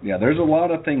a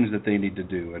lot of things that they need to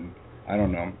do, and I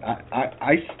don't know.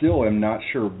 I still am not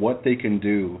sure what they can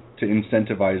do to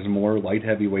incentivize more light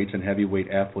heavyweights and heavyweight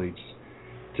athletes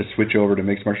to switch over to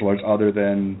mixed martial arts other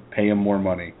than pay them more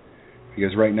money.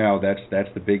 Because right now that's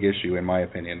the big issue in my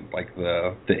opinion, like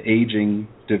the aging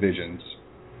divisions.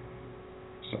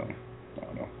 So, I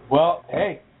don't know. Well,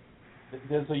 hey,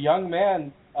 there's a young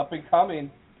man up and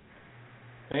coming,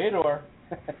 Fedor.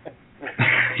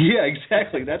 Yeah,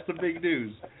 exactly. That's the big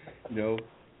news.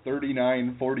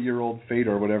 39, 40-year-old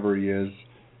Fedor, whatever he is.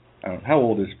 I don't know. How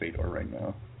old is Fedor right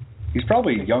now? He's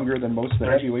probably younger than most of the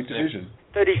heavyweight division.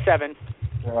 37.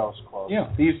 Yeah, I was close.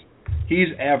 Yeah, he's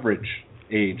average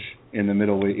age in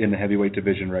the heavyweight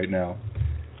division right now.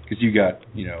 Because you got,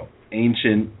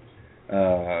 ancient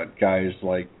guys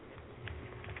like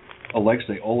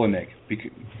Alexei Olenek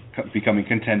becoming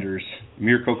contenders.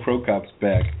 Mirko Krokop's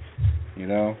back,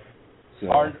 So.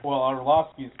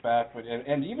 Arlovsky's back,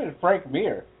 and even Frank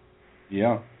Mir.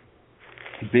 Yeah.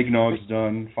 Big Nog's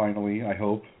done, finally, I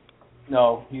hope.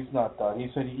 No, he's not done. He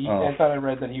said I thought I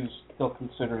read that he was still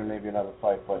considering maybe another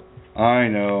fight, but... I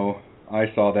know. I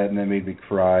saw that and that made me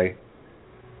cry.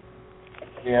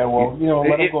 Yeah, well,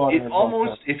 let him go out there.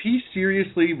 Almost, if he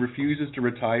seriously refuses to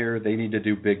retire, they need to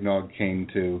do Big Nog Kane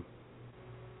too.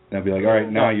 And I'll be like, all right,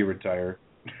 now you retire.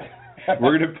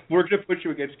 We're gonna put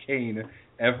you against Kane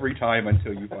every time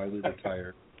until you finally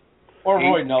retire. Or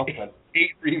Roy Nelson.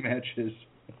 8 rematches.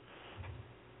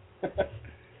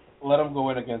 Let him go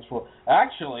in against Roy.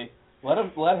 Actually, let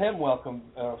him welcome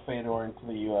Fedor into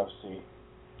the UFC.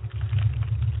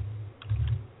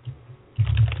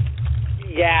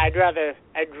 Yeah, I'd rather.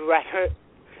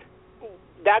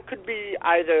 That could be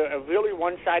either a really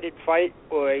one-sided fight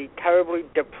or a terribly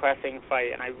depressing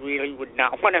fight, and I really would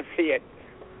not want to see it.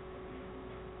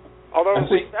 Although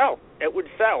it would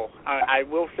sell. I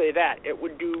will say that it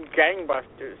would do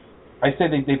gangbusters. I say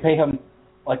they pay him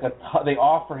they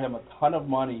offer him a ton of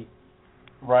money,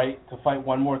 right, to fight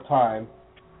one more time,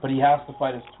 but he has to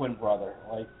fight his twin brother.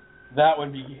 Like that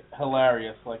would be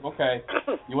hilarious. Like, okay,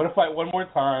 you want to fight one more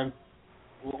time?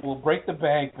 We'll break the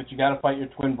bank, but you got to fight your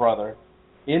twin brother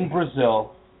in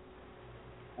Brazil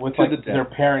with their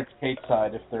parents'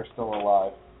 stateside if they're still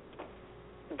alive.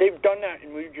 They've done that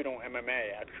in regional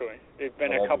MMA. Actually, there've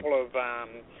been a couple of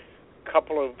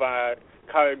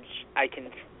cards I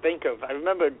can think of. I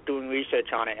remember doing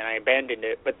research on it and I abandoned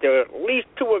it, but there are at least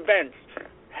 2 events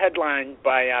headlined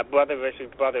by brother versus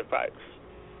brother fights.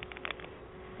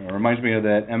 It reminds me of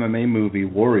that MMA movie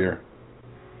Warrior.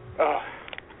 Oh.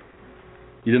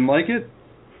 You didn't like it?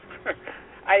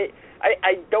 I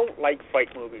don't like fight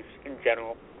movies in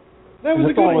general. That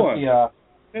was a good one.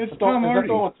 It's Tom Hardy. Is that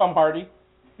the one with Tom Hardy?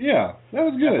 Yeah, that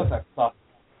was good. I thought that sucked.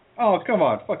 Oh, come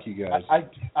on, fuck you guys.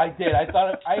 I did. I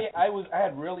thought I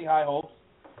had really high hopes.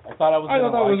 I thought that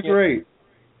was great.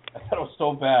 I thought it was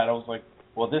so bad. I was like,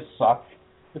 well, this sucks.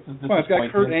 It's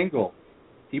got Kurt Angle.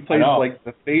 He plays like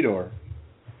the Fedor.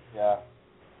 Yeah.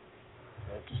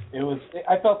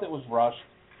 I felt it was rushed.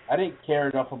 I didn't care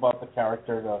enough about the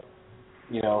character to,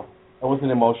 I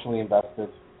wasn't emotionally invested.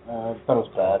 I thought it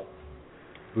was bad.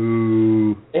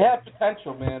 Ooh. It had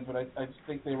potential, man, but I just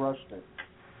think they rushed it.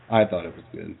 I thought it was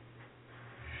good.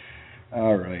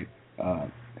 All right.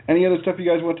 Any other stuff you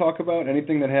guys want to talk about?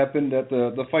 Anything that happened at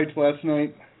the fights last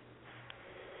night?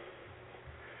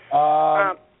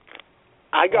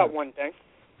 I got one thing.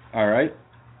 All right.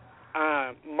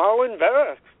 Marlon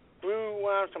Vera threw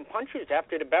some punches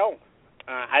after the bell.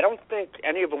 I don't think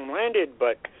any of them landed,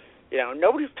 but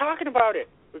Nobody's talking about it.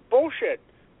 It's bullshit.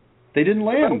 They didn't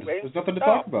land. There's nothing to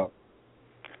talk about.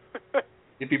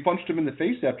 If he punched him in the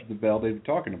face after the bell, they'd be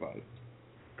talking about it.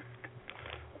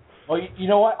 Well, you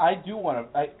know what? I do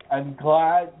want to. I'm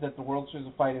glad that the World Series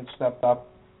of Fighting stepped up,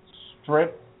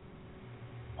 stripped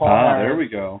Paul Harris, there we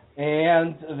go.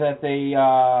 And that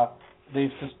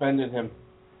they've suspended him,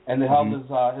 and they held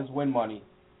his win money.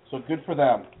 So good for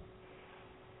them.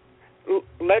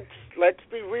 Let's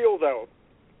be real though.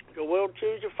 The World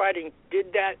Series of Fighting did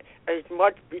that as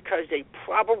much because they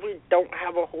probably don't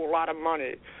have a whole lot of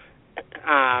money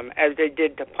as they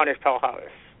did to punish Paul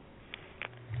Harris.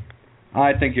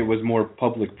 I think it was more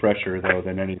public pressure though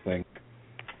than anything.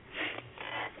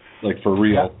 Like for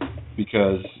real,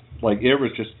 because it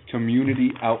was just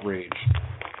community outrage.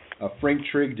 Frank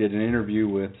Trigg did an interview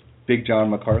with Big John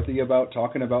McCarthy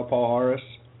talking about Paul Harris,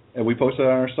 and we posted it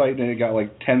on our site, and it got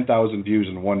 10,000 views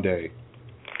in one day.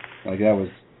 That was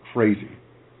crazy.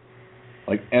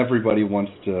 Everybody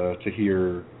wants to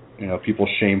hear people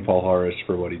shame Paul Harris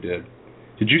for what he did.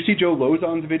 Did you see Joe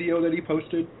Lozon's video that he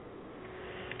posted?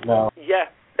 No. Yeah,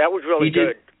 that was really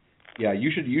good. Yeah,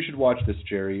 you should watch this,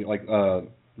 Gerry.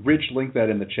 Rich linked that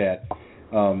in the chat.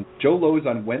 Joe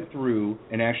Lozon went through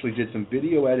and actually did some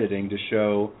video editing to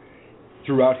show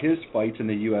throughout his fights in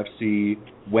the UFC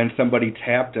when somebody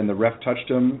tapped and the ref touched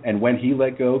him and when he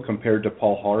let go compared to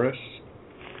Paul Harris.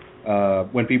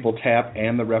 When people tap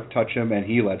and the ref touch him and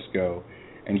he lets go,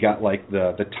 and got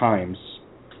the times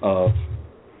of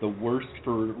the worst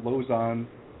for Lozon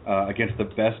against the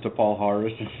best of Paul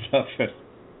Harris and stuff.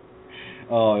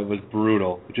 Oh, it was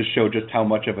brutal. It just showed just how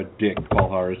much of a dick Paul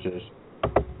Harris is.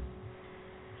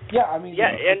 Yeah, I mean... Yeah,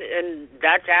 and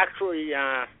that's actually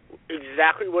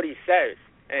exactly what he says.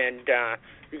 And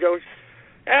he goes,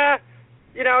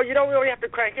 you don't really have to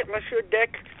crank it unless you're a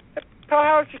dick. Paul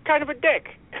Harris is kind of a dick.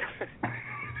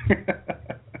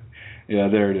 Yeah,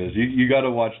 there it is. You got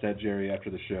to watch that, Gerry, after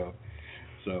the show.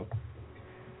 So,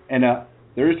 and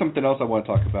there is something else I want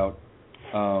to talk about.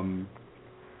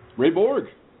 Ray Borg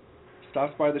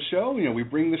stops by the show. We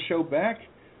bring the show back.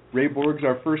 Ray Borg's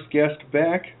our first guest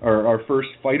back, or our first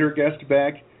fighter guest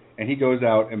back, and he goes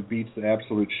out and beats the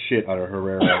absolute shit out of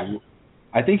Herrera.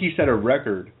 I think he set a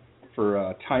record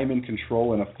for time and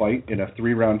control in a fight, in a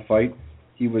 3-round fight.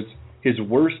 His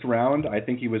worst round, I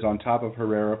think he was on top of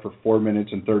Herrera for 4 minutes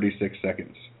and 36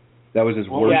 seconds. That was his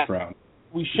worst round.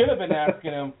 We should have been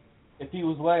asking him if he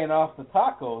was laying off the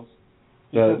tacos.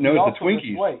 No, it's the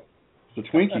Twinkies. The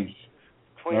Twinkies.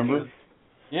 Remember?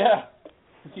 Yeah.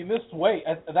 If he missed weight,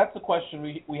 that's the question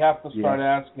we have to start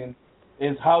asking,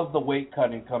 is how's the weight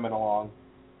cutting coming along?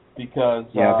 Because...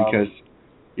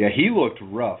 he looked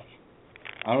rough.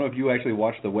 I don't know if you actually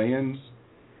watched the weigh-ins,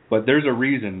 but there's a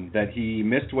reason that he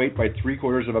missed weight by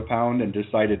 3/4 of a pound and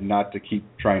decided not to keep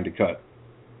trying to cut.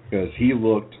 Because he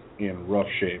looked in rough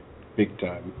shape, big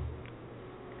time,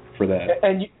 for that.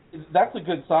 And that's a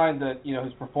good sign that,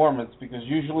 his performance, because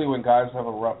usually when guys have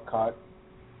a rough cut,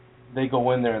 they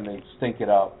go in there and they stink it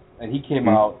up. And he came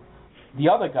out, the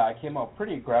other guy came out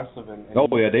pretty aggressive. And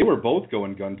they were both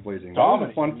going guns blazing. That was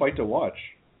a fun fight to watch.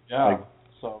 Yeah,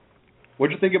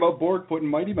 What'd you think about Borg putting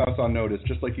Mighty Mouse on notice,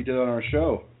 just like he did on our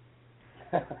show?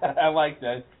 I like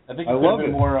that. I think he could have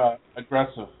been more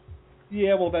aggressive.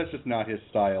 Yeah, well, that's just not his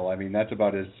style. I mean, that's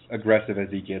about as aggressive as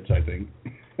he gets, I think.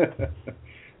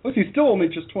 Plus, he's still only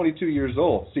just 22 years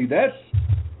old. See,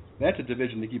 that's a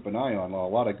division to keep an eye on. A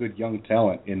lot of good young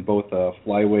talent in both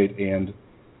flyweight and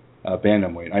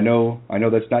bantamweight. I know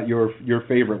that's not your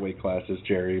favorite weight classes,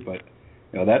 Gerry, but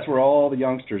that's where all the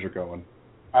youngsters are going.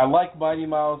 I like Mighty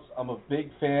Mouse. I'm a big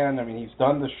fan. I mean, he's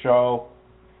done the show,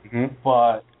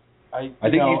 but I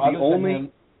think he's the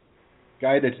only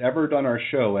guy that's ever done our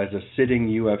show as a sitting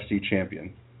UFC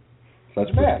champion. So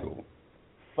that's pretty cool.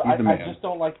 But I just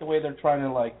don't like the way they're trying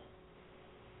to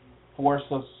force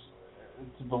us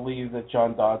to believe that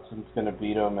John Dodson's going to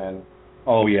beat him, and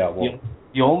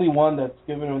the only one that's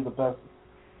given him the best.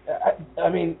 I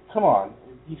mean, come on,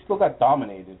 he still got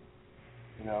dominated.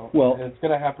 Well, and it's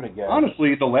going to happen again.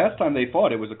 Honestly, the last time they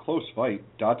fought, it was a close fight.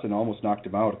 Dodson almost knocked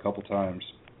him out a couple times,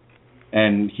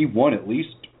 and he won at least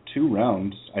 2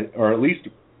 rounds, or at least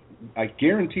I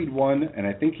guaranteed one, and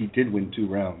I think he did win 2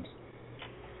 rounds.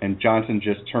 And Johnson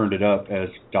just turned it up as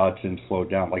Dodson slowed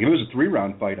down. If it was a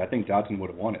 3-round fight, I think Dodson would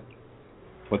have won it.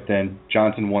 But then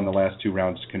Johnson won the last 2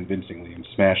 rounds convincingly and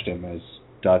smashed him as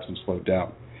Dodson slowed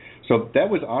down. So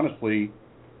that was honestly,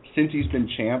 since he's been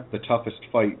champ, the toughest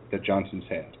fight that Johnson's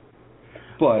had.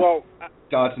 But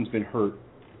Dodson's been hurt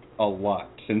a lot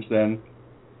since then,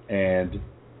 and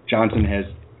Johnson has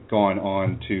gone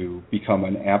on to become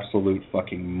an absolute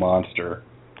fucking monster.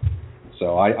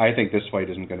 So I think this fight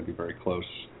isn't going to be very close.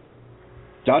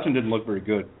 Johnson didn't look very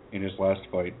good in his last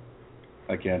fight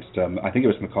against, I think it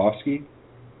was Makovsky.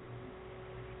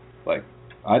 Like,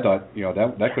 I thought,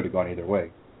 that could have gone either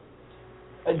way.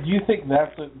 Do you think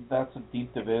that's a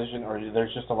deep division, or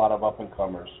there's just a lot of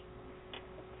up-and-comers?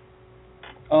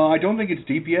 I don't think it's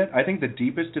deep yet. I think the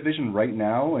deepest division right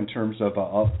now in terms of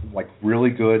really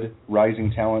good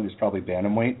rising talent is probably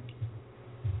bantamweight.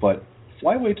 But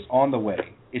flyweight's on the way.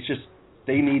 It's just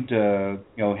they need to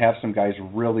have some guys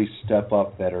really step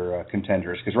up that are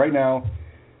contenders. Because right now,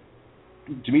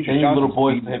 Demetrius Johnson's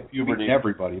beating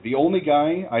everybody. The only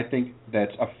guy I think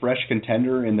that's a fresh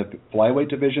contender in the flyweight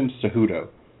division is Cejudo.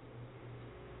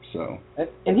 So.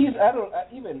 And he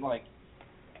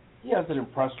hasn't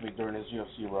impressed me during his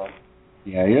UFC run.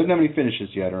 Yeah, he doesn't have any finishes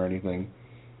yet or anything.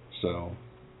 So,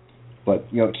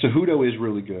 but Cejudo is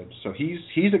really good. So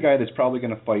he's a guy that's probably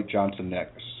going to fight Johnson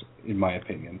next, in my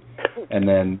opinion. And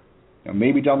then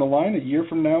maybe down the line, a year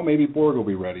from now, maybe Borg will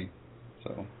be ready.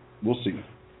 So we'll see.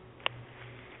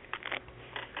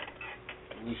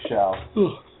 We shall.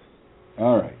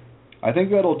 All right. I think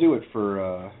that'll do it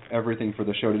for everything for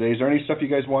the show today. Is there any stuff you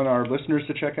guys want our listeners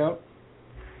to check out?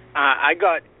 I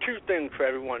got two things for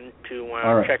everyone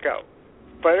to check out.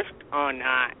 First, on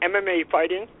MMA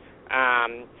fighting,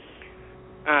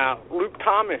 Luke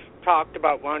Thomas talked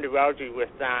about Ronda Rousey with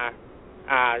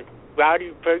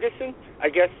Rowdy Ferguson. I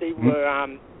guess they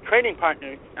were training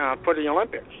partners for the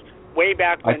Olympics way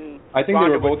back when. I think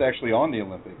Ronda they were both actually on the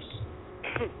Olympics.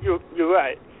 You're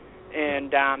right.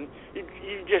 And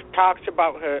he just talks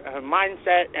about her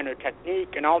mindset and her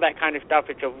technique and all that kind of stuff.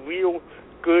 It's a real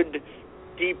good,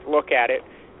 deep look at it.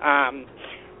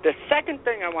 The second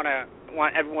thing I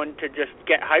want everyone to just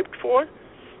get hyped for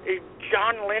is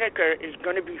John Lineker is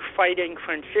going to be fighting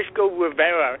Francisco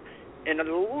Rivera in a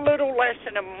little less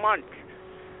than a month.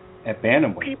 At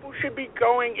bantamweight. People should be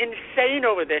going insane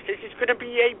over this. This is going to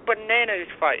be a bananas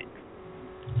fight.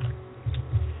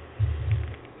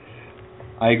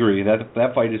 I agree.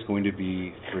 That fight is going to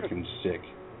be freaking sick.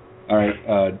 All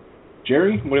right,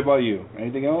 Gerry, what about you?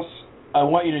 Anything else? I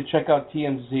want you to check out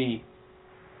TMZ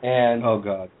and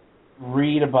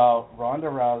read about Ronda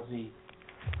Rousey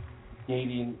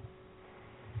dating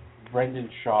Brendan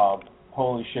Schaub.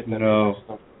 Holy shit! No,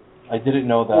 I didn't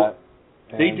know that. Well,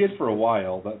 they did for a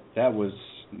while, but that was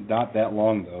not that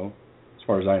long though, as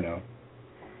far as I know.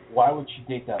 Why would she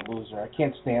date that loser? I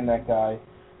can't stand that guy.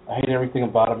 I hate everything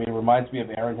about him. He reminds me of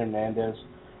Aaron Hernandez,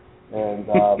 and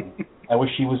I wish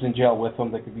he was in jail with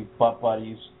him. They could be butt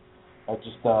buddies. I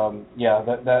just,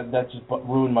 that just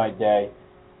ruined my day.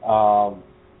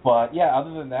 But yeah,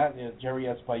 other than that, Gerry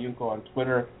Espayunco on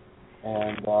Twitter,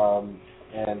 and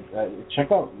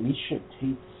check out Misha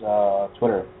Tate's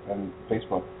Twitter and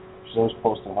Facebook. She's always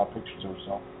posting hot pictures of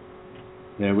herself.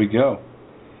 There we go.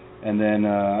 And then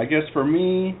I guess for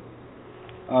me,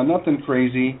 nothing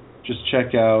crazy. Just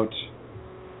check out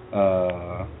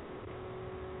MMA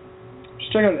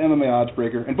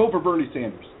Oddsbreaker and vote for Bernie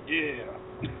Sanders. Yeah.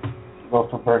 Vote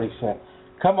for Bernie Sanders.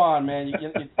 Come on, man. You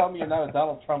tell me you're not a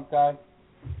Donald Trump guy?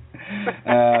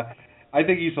 I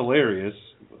think he's hilarious.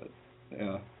 But,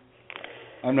 yeah.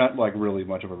 I'm not really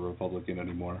much of a Republican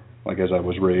anymore, as I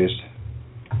was raised.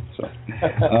 So,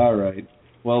 all right.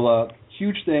 Well,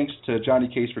 huge thanks to Johnny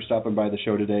Case for stopping by the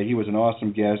show today. He was an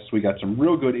awesome guest. We got some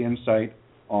real good insight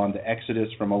on the exodus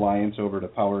from Alliance over to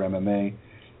Power MMA.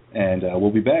 And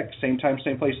we'll be back same time,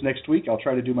 same place next week. I'll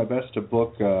try to do my best to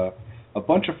book a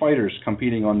bunch of fighters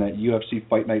competing on that UFC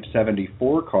Fight Night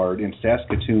 74 card in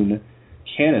Saskatoon,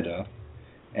 Canada.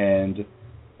 And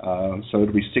so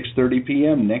it'll be 6:30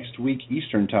 p.m. next week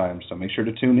Eastern Time, so make sure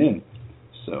to tune in.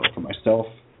 So for myself,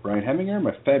 Brian Hemminger,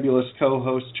 my fabulous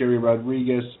co-hosts Gerry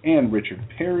Rodriguez and Richard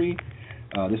Perry,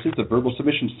 this is the Verbal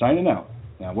Submission signing out.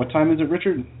 Now, what time is it,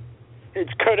 Richard?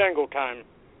 It's Kurt Angle time.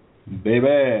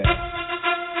 Baby.